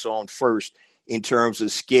focus on first in terms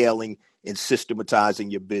of scaling and systematizing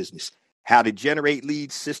your business. How to generate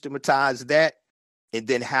leads, systematize that, and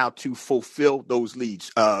then how to fulfill those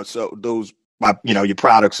leads. So those, your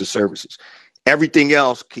products or services. Everything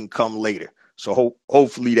else can come later. So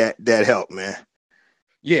hopefully that helped, man.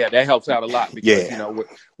 Yeah, that helps out a lot because,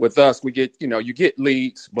 with us, we get, you get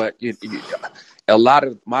leads, but a lot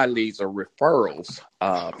of my leads are referrals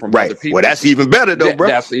from other people. Well, that's even better though, bro.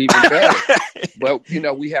 That's even better. But,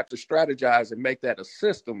 we have to strategize and make that a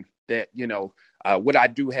system that, what I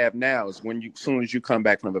do have now is as soon as you come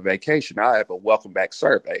back from a vacation, I have a welcome back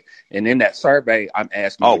survey. And in that survey, I'm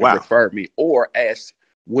asking you to refer me or ask,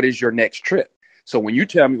 what is your next trip? So when you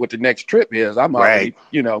tell me what the next trip is, I'm already,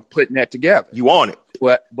 putting that together. You on it.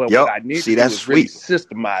 But what I need to do is really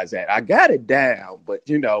systemize that. I got it down, but,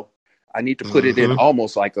 I need to put it in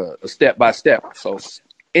almost like a step-by-step. So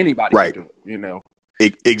anybody can do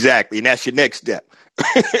it, Exactly. And that's your next step.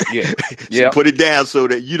 So put it down so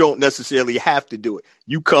that you don't necessarily have to do it.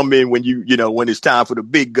 You come in when when it's time for the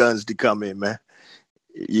big guns to come in, man.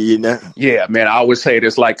 Yeah, man. I always say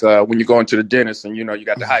this like when you go into the dentist and you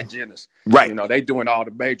got the hygienist. Right. They doing all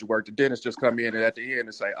the major work. The dentist just come in and at the end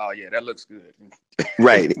and say, "Oh yeah, that looks good."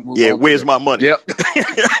 Right. Yeah. Where's my money? Yep.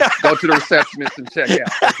 Go to the receptionist and check out.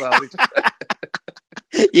 That's all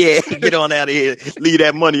yeah, get on out of here. Leave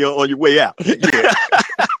that money on your way out. Yeah.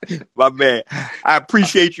 My man, I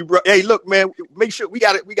appreciate you, bro. Hey, look, man, make sure we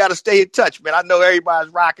gotta stay in touch, man. I know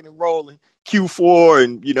everybody's rocking and rolling Q4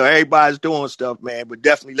 and everybody's doing stuff, man. But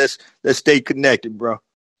definitely let's stay connected, bro.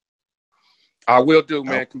 I will do,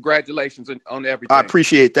 man. Congratulations on everything. I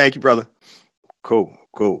appreciate it. Thank you, brother. Cool.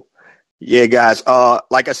 Yeah, guys.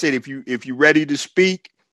 Like I said, if you're ready to speak,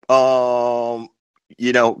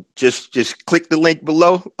 just click the link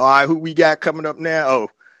below. All right, who we got coming up now? Oh,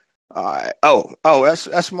 all right. Oh,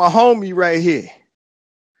 that's my homie right here.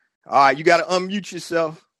 All right, you got to unmute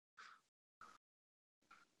yourself.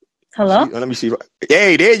 Hello. Let me see.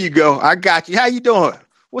 Hey, there you go. I got you. How you doing?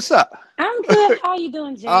 What's up? I'm good. How you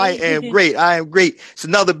doing, Jay? I am great. It's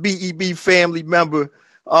another BEB family member.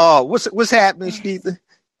 What's happening, Skeetha?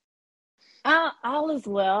 All is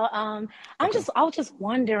well. I was just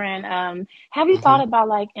wondering, have you thought about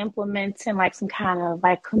like implementing like some kind of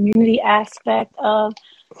like community aspect of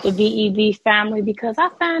the BEB family? Because I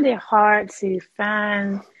find it hard to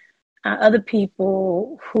find other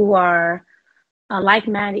people who are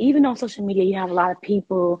like-minded. Even on social media, you have a lot of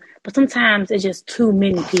people, but sometimes it's just too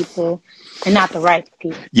many people and not the right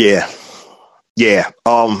people. Yeah.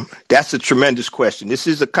 That's a tremendous question. This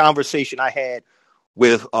is a conversation I had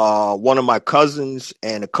with one of my cousins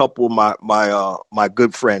and a couple of my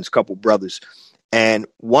good friends, couple brothers. And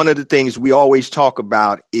one of the things we always talk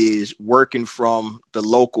about is working from the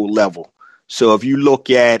local level. So if you look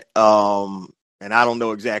at, and I don't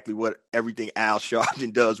know exactly what everything Al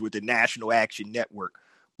Sharpton does with the National Action Network,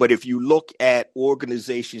 but if you look at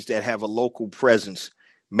organizations that have a local presence,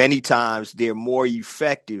 many times they're more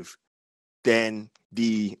effective than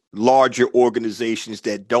the larger organizations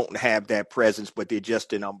that don't have that presence, but they're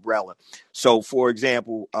just an umbrella. So, for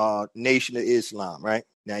example, Nation of Islam, right?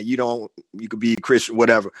 Now, you could be a Christian,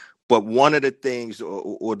 whatever, but one of the things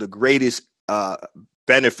or the greatest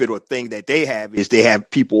benefit or thing that they have is they have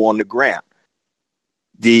people on the ground.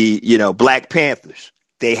 The Black Panthers,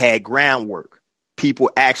 they had groundwork,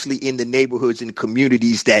 people actually in the neighborhoods and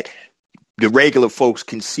communities that the regular folks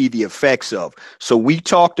can see the effects of. So we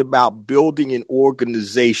talked about building an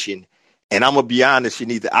organization, and I'm gonna be honest,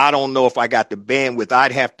 Shanita, I don't know if I got the bandwidth.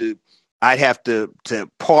 I'd have to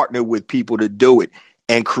partner with people to do it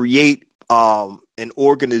and create an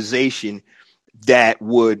organization that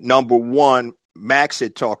would, number one, Max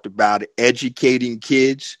had talked about it, educating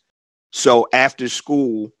kids. So after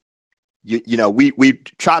school, we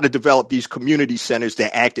try to develop these community centers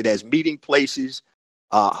that acted as meeting places,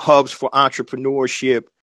 hubs for entrepreneurship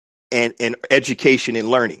and education and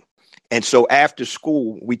learning. And so after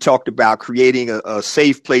school, we talked about creating a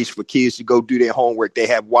safe place for kids to go do their homework. They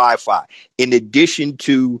have Wi-Fi. In addition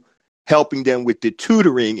to helping them with the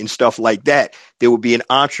tutoring and stuff like that, there will be an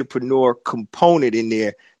entrepreneur component in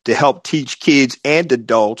there to help teach kids and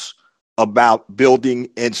adults about building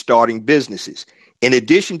and starting businesses. In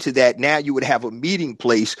addition to that, now you would have a meeting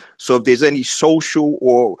place. So if there's any social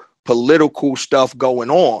or political stuff going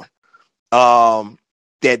on,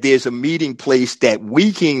 that there's a meeting place that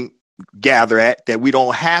we can gather at, that we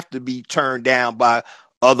don't have to be turned down by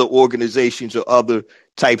other organizations or other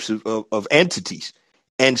types of entities.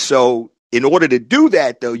 And so in order to do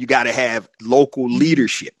that, though, you got to have local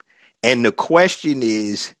leadership. And the question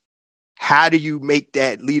is, how do you make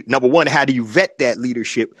that number one, how do you vet that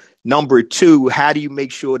leadership? Number two, how do you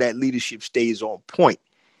make sure that leadership stays on point?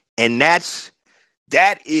 And that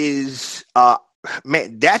is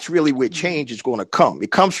that's really where change is going to come.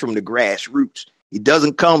 It comes from the grassroots. It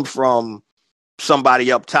doesn't come from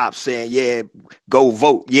somebody up top saying, yeah, go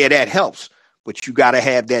vote. Yeah, that helps. But you got to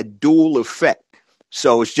have that dual effect.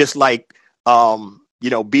 So it's just like,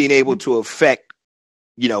 being able to affect,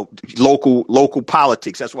 local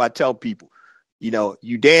politics. That's why I tell people,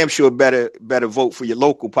 you damn sure better vote for your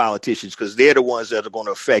local politicians, because they're the ones that are going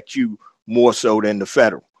to affect you more so than the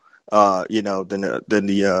federal, than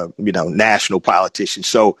the national politicians.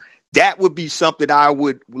 So that would be something I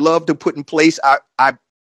would love to put in place. I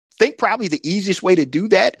think probably the easiest way to do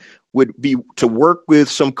that would be to work with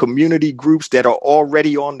some community groups that are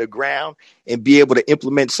already on the ground and be able to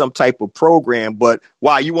implement some type of program. But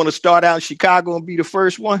wow, you want to start out in Chicago and be the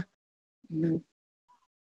first one? Mm-hmm.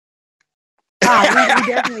 We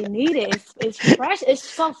definitely need it. It's fresh. It's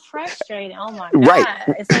so frustrating. Oh my God. Right.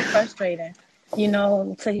 It's so frustrating,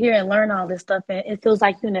 to hear and learn all this stuff. And it feels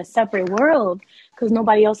like you're in a separate world because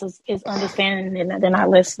nobody else is understanding and they're not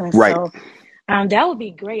listening. Right. So that would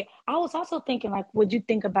be great. I was also thinking, would you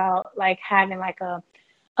think about having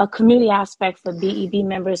a community aspect for BEB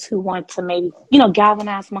members who want to maybe,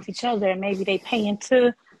 galvanize amongst each other, and maybe they pay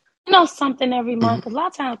into, something every month. Because a lot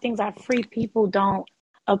of times things are free, people don't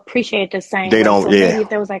appreciate the same. They don't. So maybe if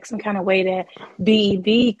there was some kind of way that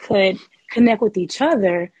BEB could connect with each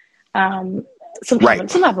other, some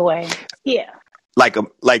type of way. Yeah. Like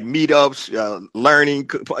meetups, learning.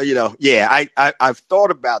 I've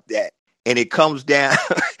thought about that. And it comes down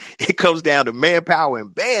to manpower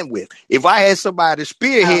and bandwidth. If I had somebody to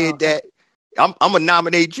spearhead that, I'm gonna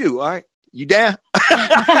nominate you. All right, you down?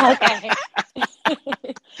 Okay.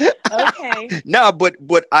 Okay. No,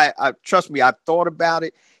 but I trust me. I've thought about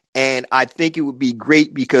it, and I think it would be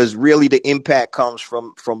great because really the impact comes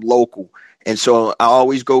from local. And so I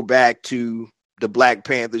always go back to the Black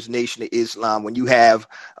Panthers, Nation of Islam. When you have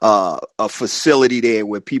a facility there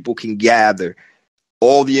where people can gather.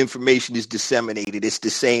 All the information is disseminated. It's the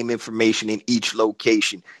same information in each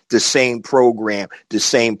location, the same program, the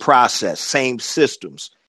same process, same systems.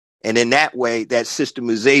 And in that way, that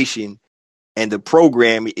systemization and the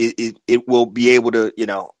program, it will be able to,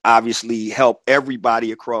 obviously help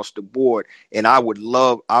everybody across the board. And I would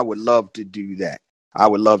love to do that. I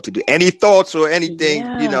would love to do any thoughts or anything,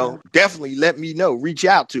 definitely let me know. Reach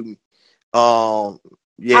out to me.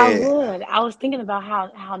 Yeah. I would. I was thinking about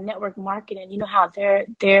how network marketing, how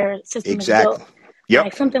their system is built.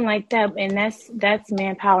 Yep. Something like that. And that's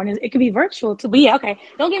manpower. And it could be virtual too. But yeah, okay.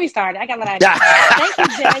 Don't get me started. I got a lot of ideas. Thank you,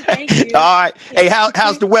 Jay. Thank you. All right. Hey,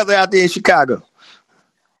 how's the weather out there in Chicago?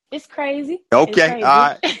 It's crazy. Okay. It's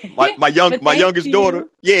crazy. All right. My youngest daughter.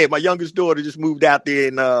 Yeah, my youngest daughter just moved out there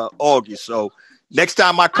in August. So next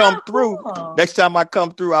time I come through,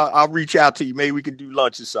 I'll reach out to you. Maybe we can do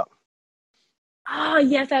lunch or something. Oh,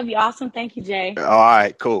 yes, that'd be awesome. Thank you, Jay. All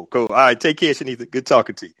right, cool. All right, take care, Shanita. Good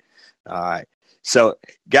talking to you. All right. So,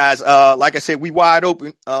 guys, like I said, we wide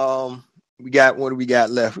open. What do we got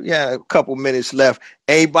left? Yeah, a couple minutes left.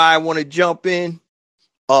 Anybody want to jump in,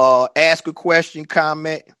 ask a question,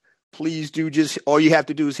 comment, please do. Just all you have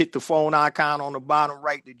to do is hit the phone icon on the bottom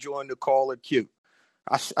right to join the caller queue.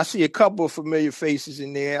 I see a couple of familiar faces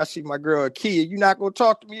in there. I see my girl Akia. You not gonna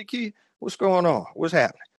talk to me, Akia? What's going on? What's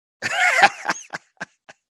happening?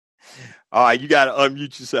 All right, you got to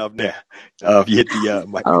unmute yourself now. You hit the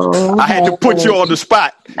mic. Oh, I had to put you on the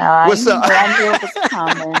spot. No, What's up? I knew it was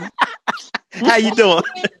coming. How you doing?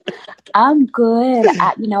 I'm good.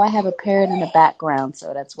 I have a parrot in the background,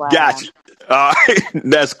 so that's why. Gotcha. All right,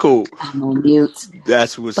 that's cool. I'm on mute.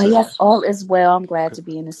 That's what's But up. yes, all is well. I'm glad to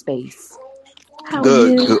be in the space. How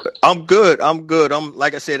Good, are you? good. I'm good. I'm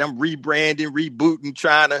like I said, I'm rebranding, rebooting,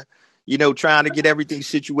 trying to get everything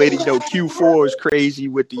situated. Q4 is crazy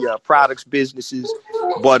with the products businesses,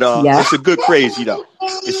 but It's a good crazy though.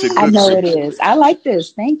 It's a good. I know it is. I like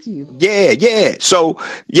this. Thank you. Yeah. So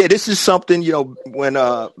this is something, when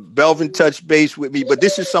Belvin touched base with me, but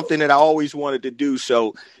this is something that I always wanted to do.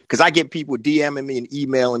 So, because I get people DMing me and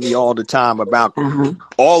emailing me all the time about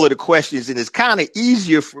all of the questions, and it's kind of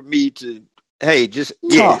easier for me to, hey, just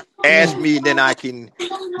ask me, then I can,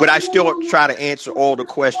 but I still try to answer all the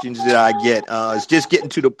questions that I get. It's just getting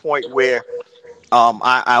to the point where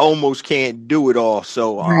I almost can't do it all.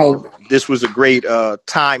 So this was a great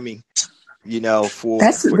timing,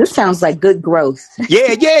 This sounds like good growth.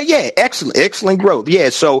 Yeah. Excellent growth. Yeah.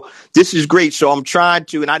 So this is great. So I'm trying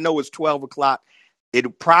to, and I know it's 12 o'clock.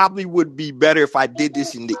 It probably would be better if I did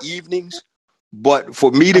this in the evenings, but for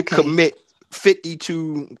me to commit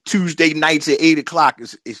 52 Tuesday nights at 8 o'clock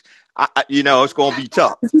is it's going to be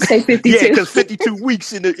tough. You say 52. Yeah, because 52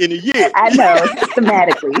 weeks in a year. I know,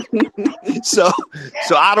 systematically. So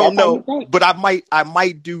I don't know, but I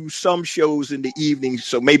might do some shows in the evenings,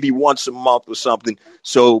 so maybe once a month or something,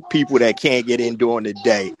 so people that can't get in during the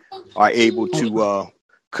day are able to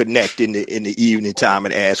connect in the evening time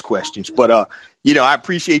and ask questions. But I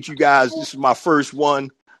appreciate you guys. This is my first one.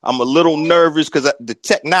 I'm a little nervous because the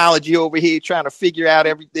technology over here trying to figure out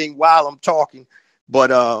everything while I'm talking. But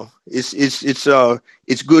it's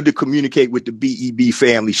good to communicate with the BEB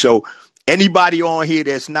family. So anybody on here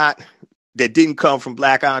that didn't come from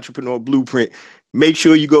Black Entrepreneur Blueprint, make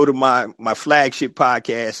sure you go to my flagship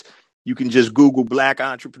podcast. You can just Google Black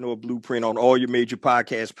Entrepreneur Blueprint on all your major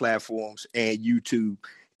podcast platforms and YouTube.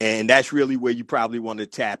 And that's really where you probably want to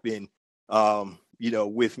tap in,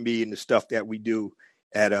 with me and the stuff that we do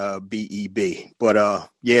at BEB. But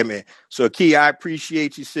yeah, man. So Key, I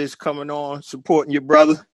appreciate you, sis, coming on, supporting your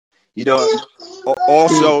brother.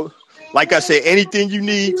 Also, like I said, anything you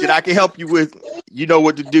need that I can help you with, you know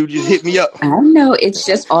what to do. Just hit me up. I know. It's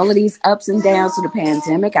just all of these ups and downs of the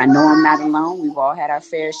pandemic. I know I'm not alone. We've all had our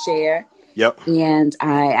fair share. Yep. And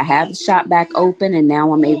I have the shop back open, and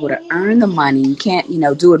now I'm able to earn the money. You can't,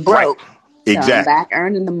 do it broke. Right. Exactly. So I'm back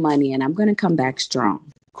earning the money, and I'm going to come back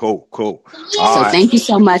strong. Cool. Thank you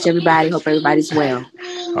so much, everybody. Hope everybody's well.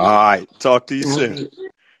 All right. Talk to you soon.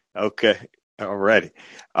 Okay. All righty.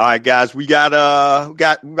 All right, guys. We got about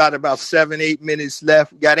 7-8 minutes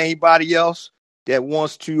left. Got anybody else that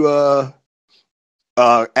wants to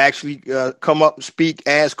actually come up and speak,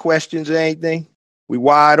 ask questions or anything? We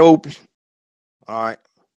wide open. All right.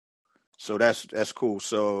 So that's cool.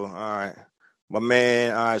 So all right. My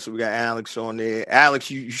man. All right. So we got Alex on there. Alex,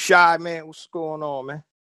 you shy, man? What's going on, man?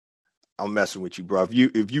 I'm messing with you, bro.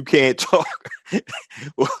 If you can't talk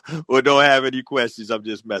or don't have any questions, I'm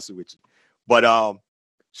just messing with you. But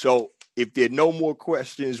so if there are no more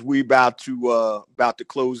questions, we about to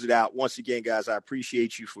close it out. Once again, guys, I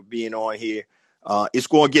appreciate you for being on here. It's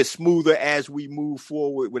going to get smoother as we move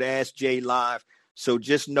forward with Ask Jay Live. So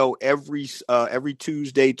just know every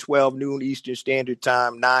Tuesday, 12 noon Eastern Standard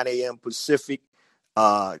Time, 9 a.m. Pacific.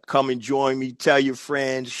 Come and join me. Tell your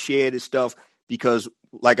friends, share the stuff, because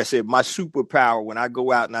like I said, my superpower when I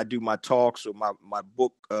go out and I do my talks or my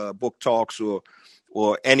book talks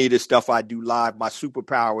or any of the stuff I do live, my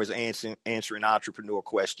superpower is answering entrepreneur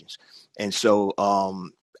questions. And so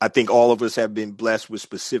I think all of us have been blessed with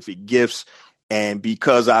specific gifts. And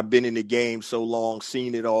because I've been in the game so long,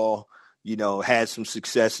 seen it all, had some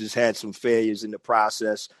successes, had some failures in the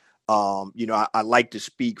process. I like to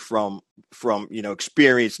speak from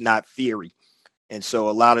experience, not theory. And so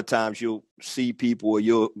a lot of times you'll see people or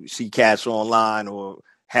you'll see cats online or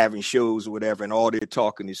having shows or whatever, and all they're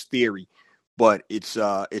talking is theory. But it's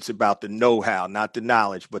about the know-how, not the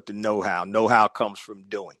knowledge, but the know-how. Know-how comes from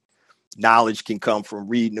doing. Knowledge can come from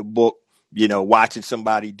reading a book, watching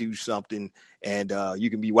somebody do something, and you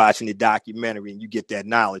can be watching a documentary and you get that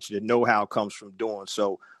knowledge. The know-how comes from doing.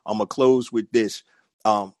 So I'm going to close with this.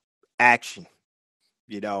 Action.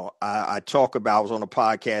 I was on a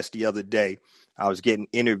podcast the other day. I was getting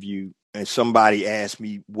interviewed and somebody asked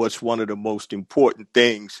me, what's one of the most important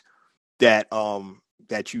things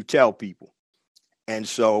that you tell people. And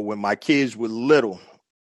so when my kids were little,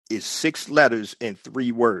 it's 6 letters and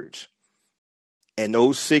 3 words. And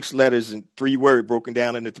those 6 letters and 3 words broken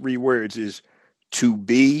down into 3 words is to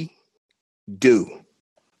be, do.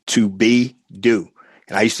 To be, do.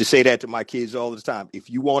 And I used to say that to my kids all the time. If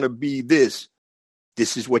you want to be this,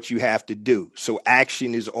 this is what you have to do. So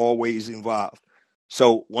action is always involved.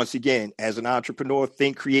 So once again, as an entrepreneur,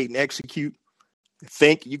 think, create, and execute.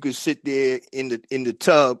 Think you could sit there in the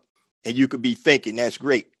tub and you could be thinking. That's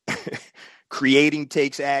great. Creating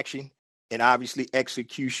takes action, and obviously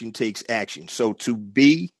execution takes action. So to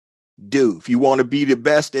be, do. If you want to be the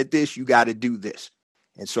best at this, you got to do this.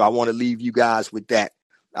 And so I want to leave you guys with that.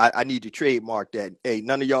 I need to trademark that. Hey,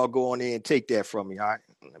 none of y'all go on there and take that from me. All right.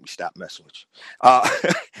 Let me stop messing with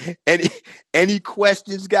you. Any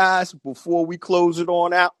questions, guys, before we close it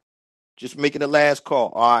on out? Just making the last call.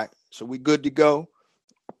 All right. So we good to go.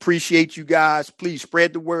 Appreciate you guys. Please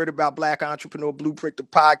spread the word about Black Entrepreneur Blueprint, the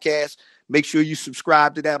podcast. Make sure you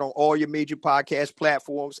subscribe to that on all your major podcast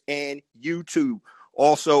platforms and YouTube.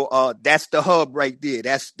 Also, that's the hub right there.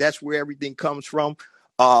 That's where everything comes from.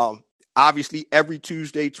 Obviously, every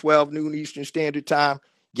Tuesday, 12 noon Eastern Standard Time,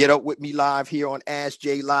 get up with me live here on Ask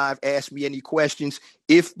Jay Live. Ask me any questions.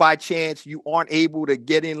 If by chance you aren't able to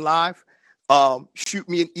get in live, shoot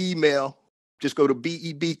me an email. Just go to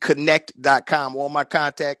bebconnect.com. All my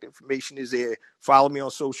contact information is there. Follow me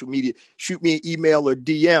on social media. Shoot me an email or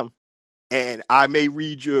DM, and I may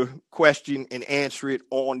read your question and answer it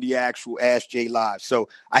on the actual Ask Jay Live. So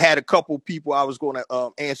I had a couple people I was going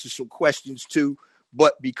to answer some questions to,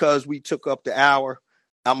 but because we took up the hour,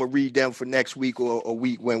 I'm going to read them for next week or a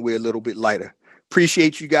week when we're a little bit lighter.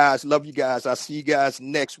 Appreciate you guys. Love you guys. I'll see you guys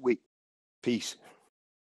next week. Peace.